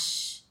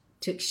cash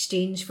to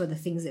exchange for the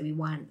things that we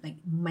want, like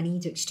money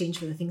to exchange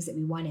for the things that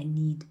we want and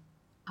need,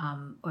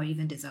 or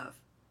even deserve,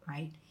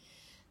 right?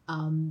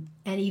 And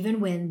even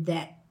when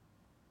that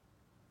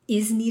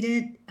is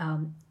needed,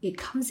 it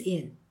comes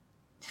in,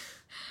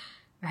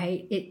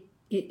 right? It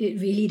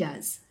really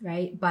does,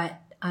 right?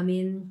 But I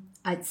mean,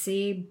 I'd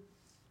say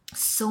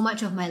so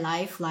much of my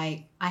life,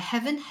 like I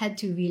haven't had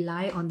to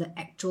rely on the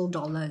actual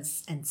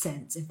dollars and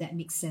cents, if that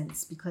makes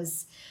sense,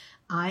 because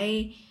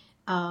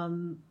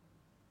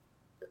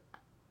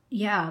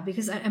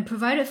because I'm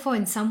provided for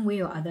in some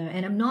way or other.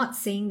 And I'm not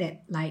saying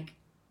that like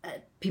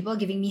people are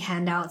giving me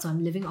handouts or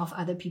I'm living off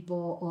other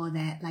people or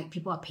that like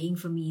people are paying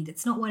for me.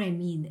 That's not what I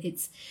mean.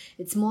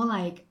 It's more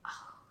like,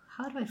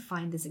 how do I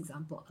find this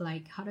example?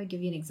 Like, how do I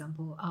give you an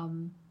example?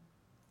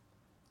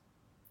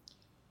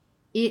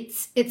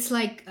 It's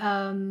like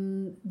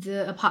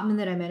the apartment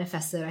that I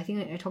manifested. I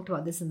think I talked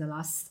about this in the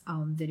last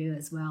video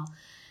as well.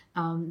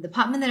 The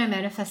apartment that I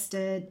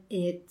manifested,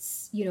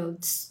 it's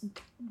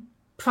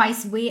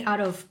priced way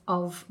out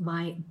of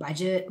my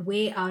budget,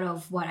 way out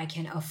of what I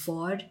can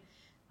afford.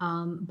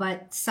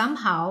 But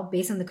somehow,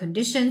 based on the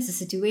conditions, the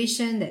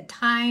situation, that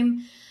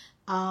time,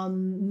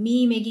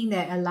 me making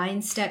that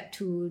aligned step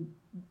to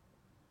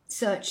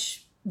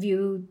search,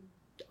 view,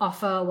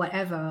 offer,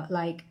 whatever,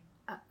 like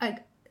I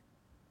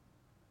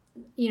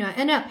I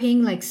ended up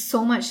paying like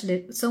so much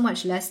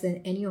less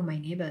than any of my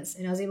neighbors,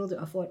 and I was able to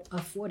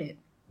afford it.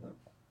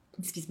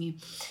 Excuse me.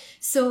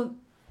 So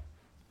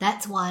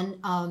that's one.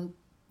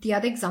 The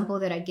other example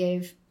that I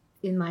gave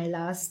in my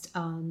last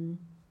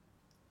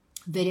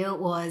video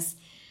was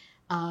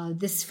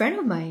this friend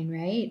of mine,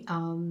 right?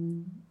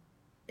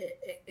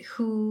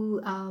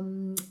 Who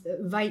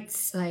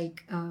writes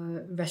like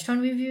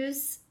restaurant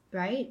reviews,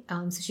 right?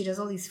 So she does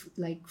all these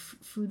like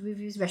food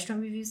reviews,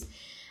 restaurant reviews,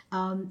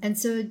 and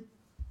so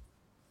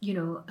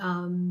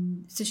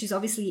so she's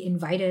obviously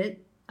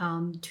invited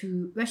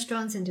to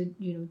restaurants and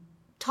to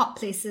top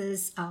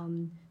places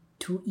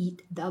to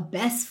eat the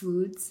best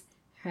foods,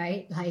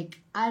 right?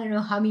 Like I don't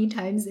know how many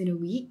times in a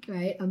week,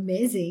 right?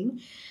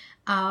 Amazing.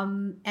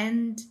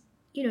 And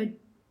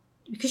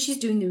because she's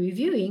doing the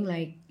reviewing,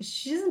 like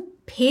she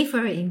doesn't pay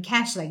for it in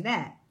cash like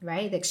that,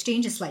 right? The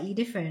exchange is slightly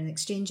different, and the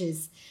exchange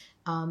is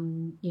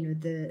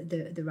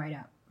the write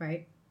up,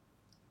 right?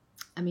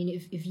 I mean,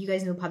 if you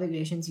guys know public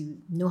relations, you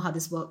know how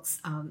this works.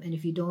 And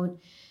if you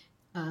don't,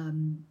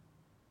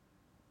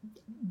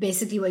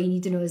 basically what you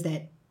need to know is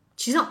that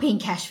she's not paying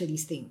cash for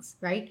these things,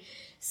 right?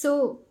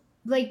 So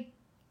like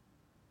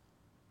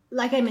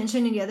I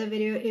mentioned in the other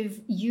video, if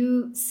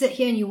you sit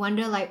here and you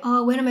wonder like,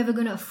 oh, when am I ever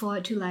going to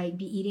afford to like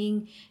be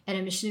eating at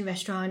a Michelin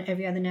restaurant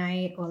every other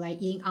night, or like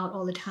eating out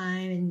all the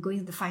time and going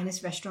to the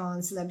finest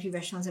restaurants, celebrity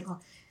restaurants and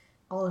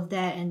all of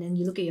that, and then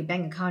you look at your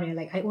bank account and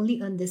you're like, I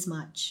only earn this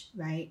much,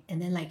 right?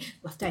 And then like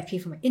after I pay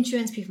for my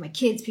insurance, pay for my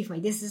kids, pay for my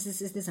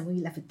this, I'm only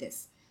left with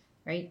this,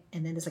 right?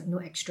 And then there's like no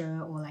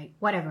extra or like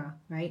whatever,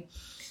 right?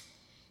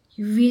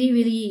 You really,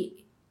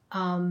 really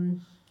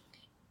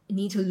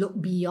need to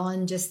look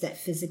beyond just that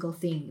physical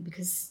thing,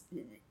 because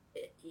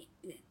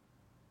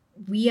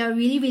we are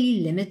really,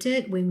 really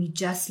limited when we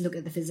just look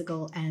at the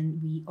physical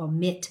and we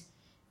omit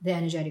the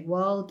energetic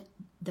world,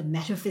 the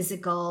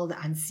metaphysical, the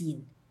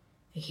unseen,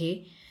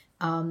 okay?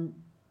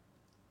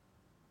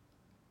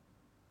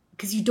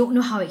 Because you don't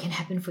know how it can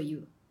happen for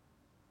you.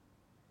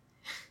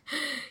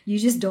 You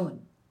just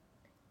don't.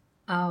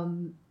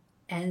 And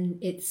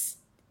it's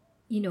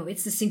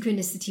it's the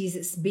synchronicities,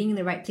 it's being in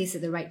the right place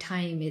at the right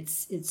time.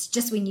 It's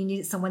just when you need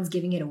it, someone's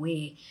giving it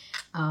away,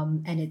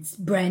 and it's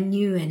brand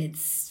new and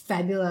it's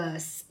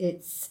fabulous.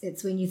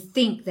 It's when you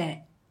think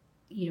that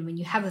when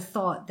you have a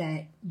thought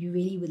that you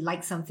really would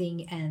like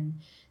something and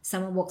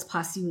someone walks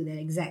past you with that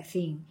exact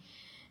thing.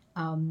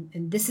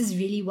 And this is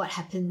really what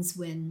happens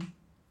when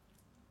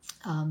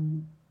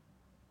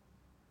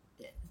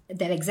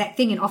that exact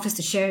thing and offers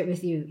to share it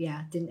with you.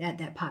 Yeah, didn't add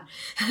that part.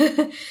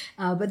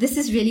 But this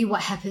is really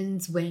what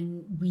happens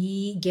when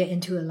we get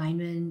into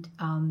alignment.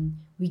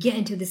 We get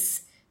into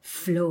this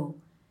flow,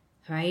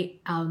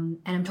 right? And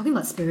I'm talking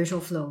about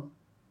spiritual flow.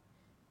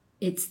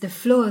 It's the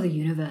flow of the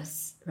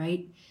universe,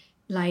 right?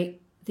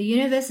 Like the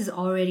universe is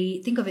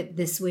already, think of it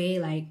this way,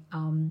 like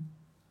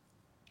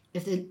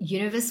if the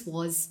universe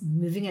was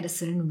moving at a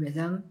certain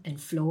rhythm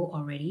and flow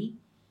already,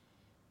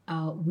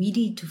 we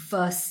need to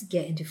first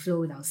get into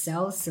flow with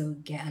ourselves, so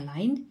get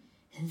aligned,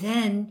 and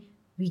then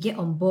we get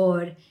on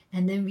board,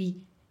 and then we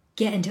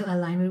get into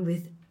alignment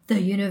with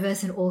the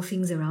universe and all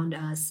things around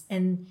us.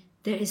 And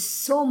there is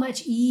so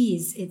much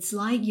ease. It's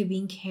like you're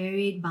being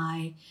carried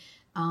by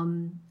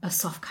a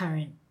soft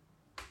current,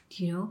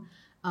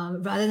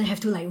 rather than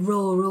have to like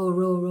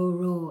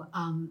row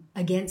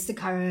against the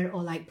current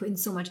or like put in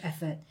so much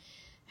effort.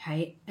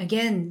 Right?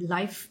 Again,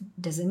 life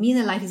doesn't mean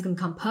that life is going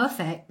to come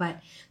perfect, but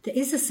there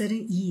is a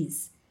certain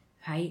ease,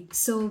 right?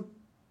 So,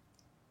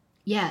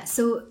 yeah,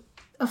 so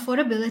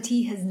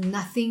affordability has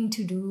nothing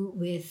to do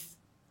with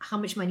how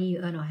much money you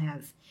earn or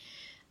have.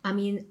 I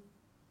mean,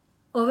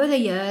 over the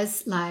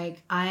years,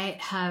 like I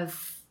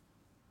have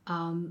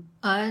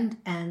earned,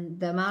 and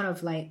the amount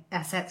of like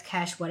assets,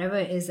 cash, whatever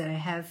it is that I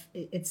have,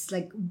 it's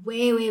like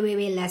way, way, way,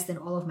 way less than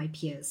all of my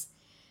peers.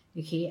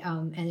 Okay,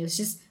 and it was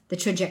just the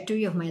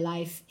trajectory of my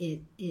life.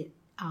 It's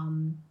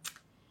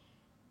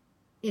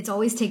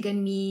always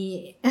taken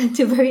me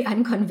to very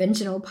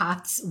unconventional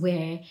paths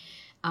where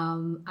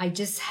I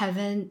just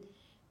haven't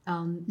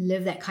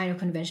lived that kind of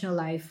conventional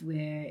life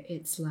where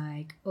it's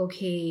like,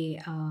 okay,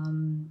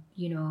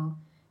 your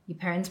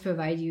parents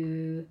provide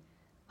you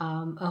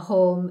a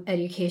home,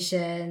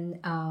 education,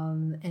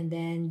 and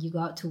then you go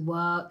out to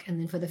work,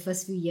 and then for the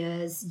first few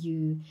years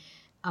you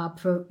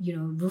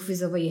roof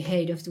is over your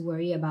head. You don't have to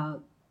worry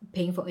about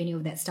paying for any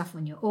of that stuff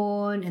on your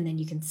own, and then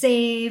you can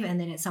save, and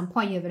then at some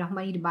point you have enough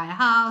money to buy a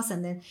house,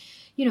 and then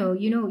you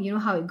know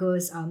how it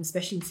goes,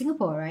 especially in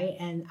Singapore, right?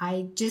 And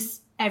I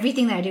just,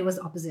 everything that I did was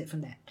opposite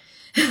from that.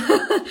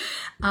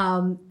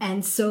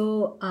 And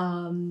so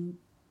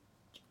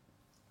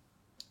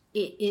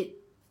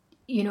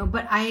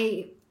but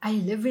I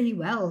live really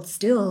well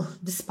still,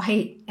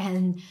 despite,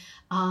 and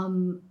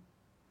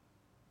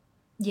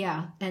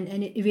Yeah, and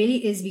it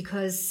really is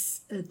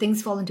because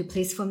things fall into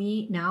place for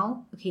me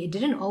now. Okay, it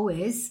didn't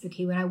always.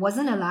 Okay, when I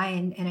wasn't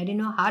aligned and I didn't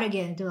know how to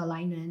get into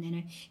alignment, and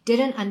I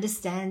didn't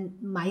understand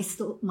my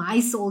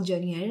soul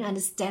journey. I didn't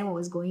understand what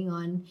was going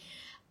on.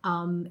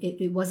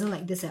 It wasn't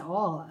like this at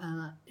all.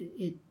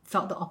 It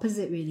felt the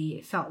opposite, really.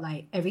 It felt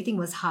like everything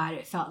was hard.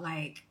 It felt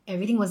like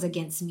everything was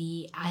against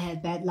me. I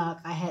had bad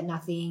luck. I had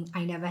nothing.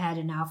 I never had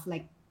enough.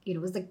 Like, it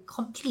was the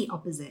complete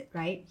opposite,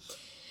 right?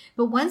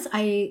 But once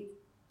I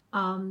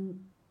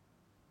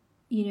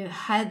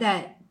had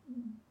that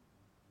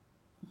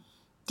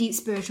deep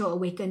spiritual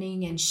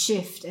awakening and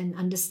shift and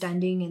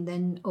understanding, and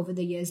then over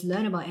the years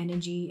learn about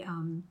energy,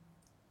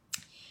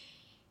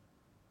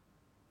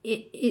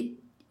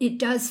 it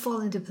does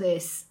fall into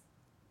place,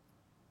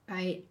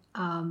 right?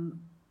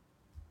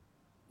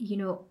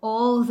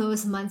 All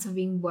those months of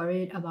being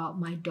worried about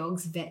my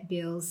dog's vet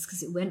bills,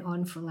 because it went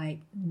on for like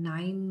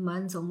 9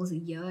 months, almost a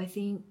year, I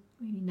think,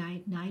 maybe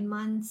 9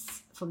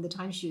 months from the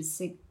time she was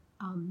sick.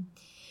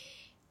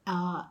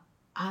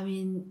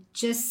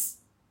 Just,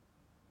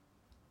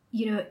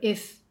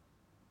 if,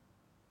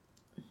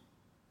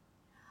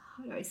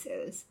 how do I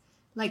say this?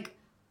 Like,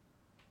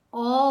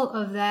 all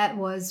of that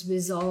was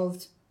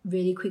resolved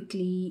really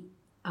quickly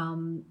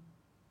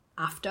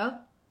after.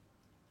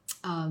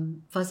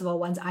 First of all,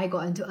 once I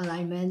got into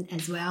alignment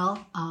as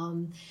well,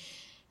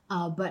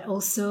 but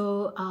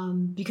also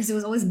because it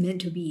was always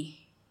meant to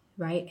be,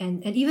 right?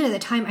 And even at the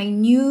time, I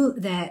knew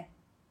that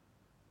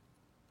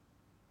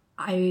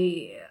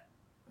I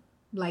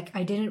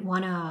didn't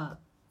want to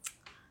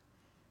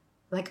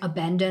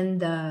abandon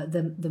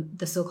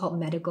the so-called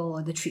medical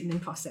or the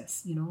treatment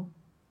process,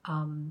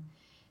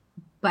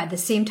 but at the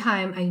same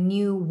time, I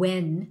knew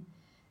when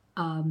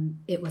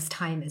it was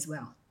time as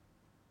well.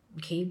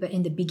 Okay, but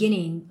in the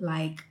beginning,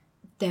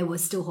 there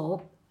was still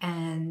hope,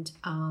 and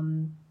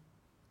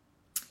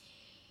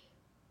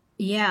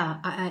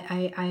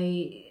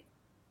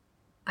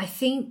I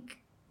think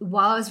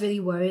while I was really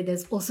worried,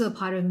 there's also a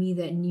part of me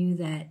that knew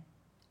that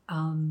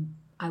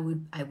I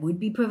would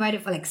be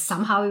provided for. Like,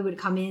 somehow it would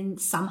come in,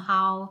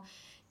 somehow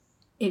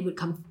it would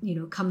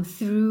come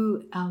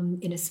through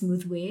in a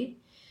smooth way.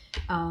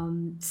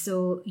 And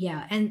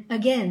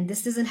again,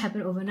 this doesn't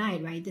happen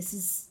overnight, right? This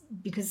is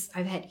because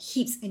I've had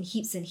heaps and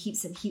heaps and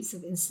heaps and heaps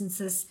of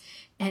instances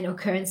and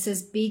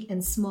occurrences, big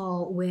and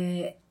small,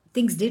 where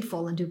things did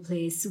fall into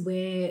place,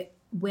 where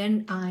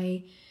when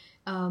I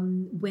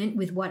went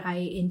with what I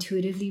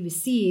intuitively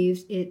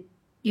received, it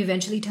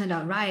eventually turned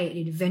out right.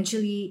 It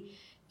eventually,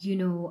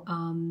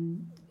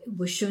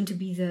 was shown to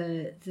be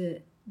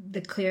the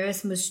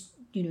clearest, most,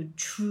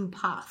 true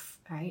path,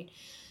 right?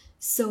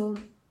 So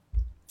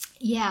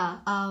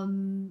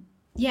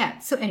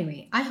so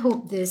anyway, I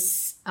hope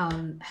this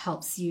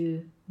helps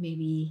you,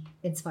 maybe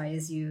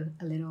inspires you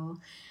a little.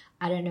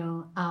 I don't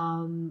know,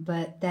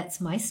 but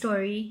that's my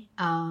story.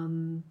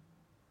 And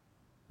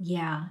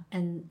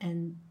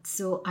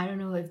so I don't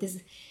know if there's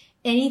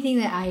anything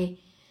that I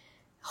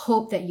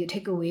hope that you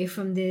take away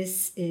from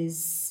this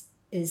is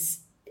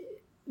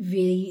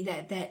really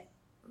that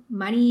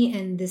money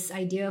and this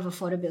idea of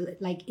affordability,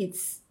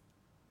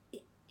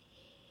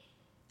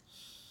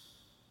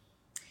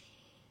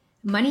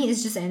 money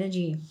is just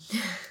energy.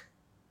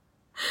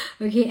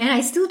 Okay, and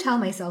I still tell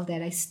myself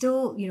that. I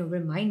still,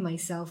 remind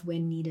myself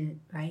when needed,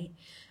 right?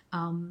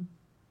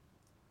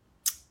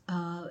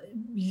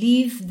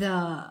 Leave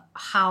the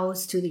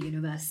house to the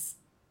universe.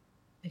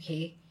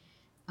 Okay?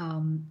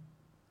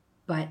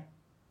 But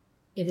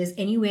if there's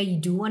anywhere you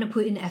do want to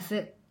put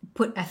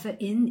effort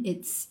in,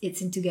 it's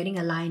into getting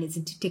aligned, it's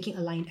into taking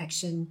aligned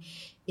action,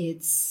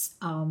 it's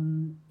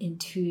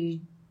into,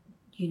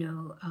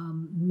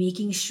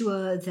 making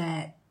sure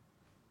that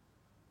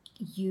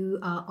you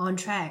are on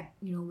track,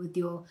 with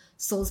your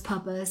soul's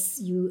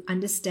purpose. You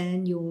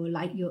understand your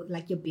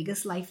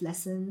biggest life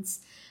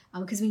lessons,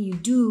 because when you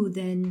do,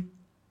 then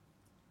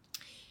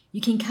you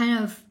can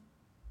kind of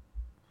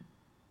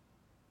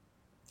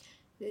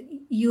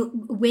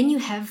when you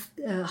have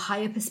a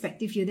higher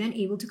perspective, you're then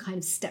able to kind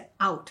of step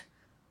out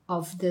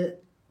of the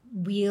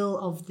wheel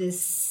of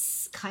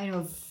this kind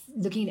of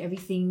looking at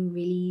everything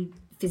really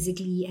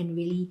physically and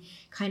really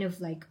kind of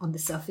like on the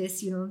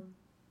surface,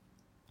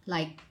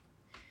 like,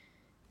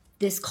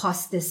 this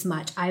costs this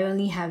much. I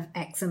only have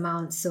X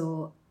amount,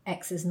 so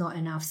X is not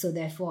enough. So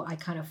therefore, I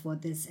can't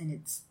afford this, and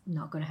it's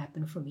not going to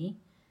happen for me.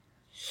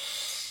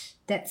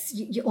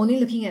 You're only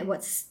looking at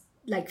what's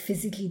like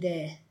physically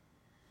there,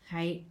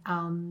 right?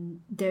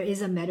 There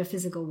is a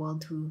metaphysical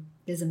world too.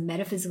 There's a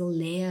metaphysical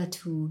layer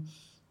to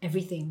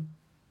everything.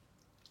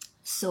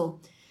 So,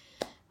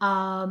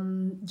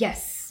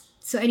 yes.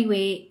 So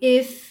anyway,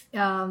 if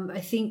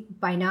I think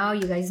by now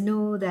you guys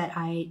know that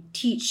I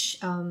teach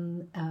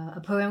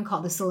a program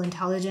called the Soul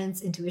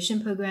Intelligence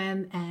Intuition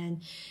Program,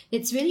 and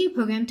it's really a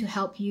program to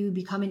help you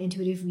become an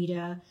intuitive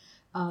reader,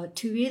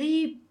 to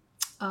really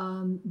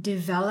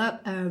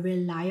develop a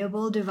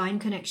reliable divine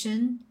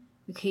connection,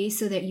 okay,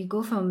 so that you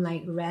go from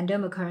like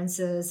random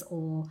occurrences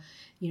or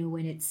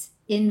when it's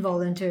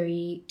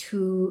involuntary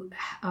to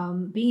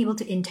being able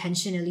to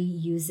intentionally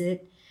use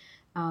it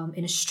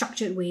in a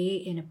structured way,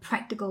 in a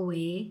practical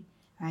way,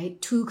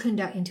 right, to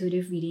conduct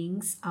intuitive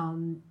readings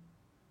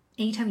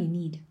anytime you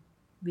need,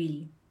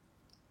 really.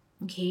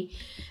 Okay,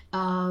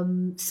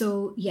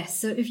 so yes,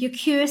 so if you're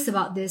curious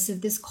about this,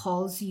 if this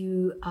calls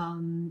you,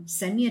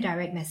 send me a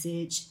direct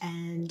message,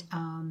 and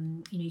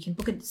you can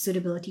book a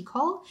suitability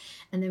call,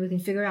 and then we can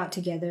figure out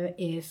together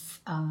if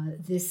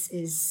this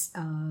is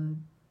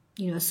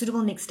a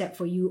suitable next step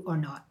for you or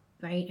not,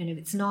 right? And if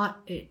it's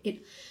not,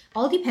 it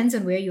all depends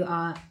on where you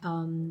are,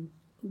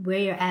 where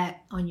you're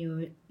at on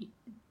your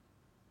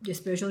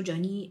spiritual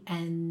journey,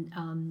 and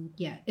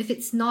if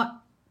it's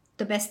not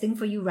the best thing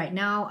for you right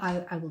now,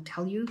 I will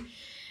tell you,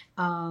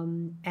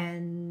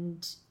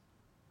 and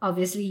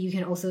obviously you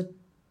can also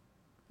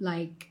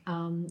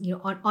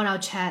on our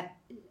chat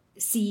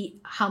see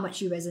how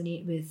much you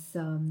resonate with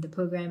the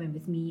program and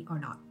with me or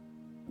not.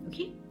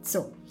 Okay,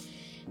 so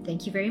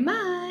thank you very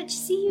much.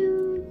 See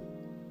you.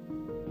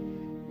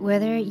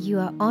 Whether you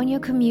are on your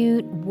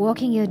commute,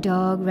 walking your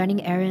dog,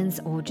 running errands,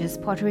 or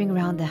just pottering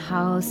around the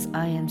house,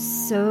 I am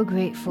so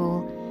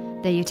grateful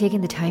that you're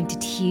taking the time to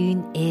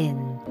tune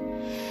in.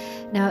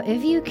 Now,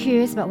 if you're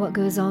curious about what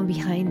goes on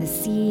behind the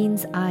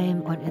scenes, I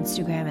am on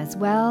Instagram as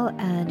well.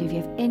 And if you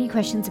have any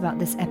questions about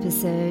this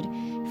episode,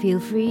 feel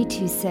free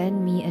to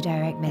send me a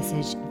direct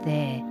message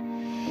there.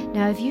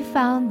 Now, if you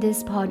found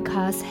this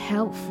podcast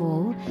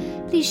helpful,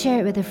 please share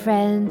it with a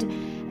friend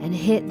and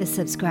hit the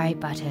subscribe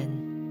button.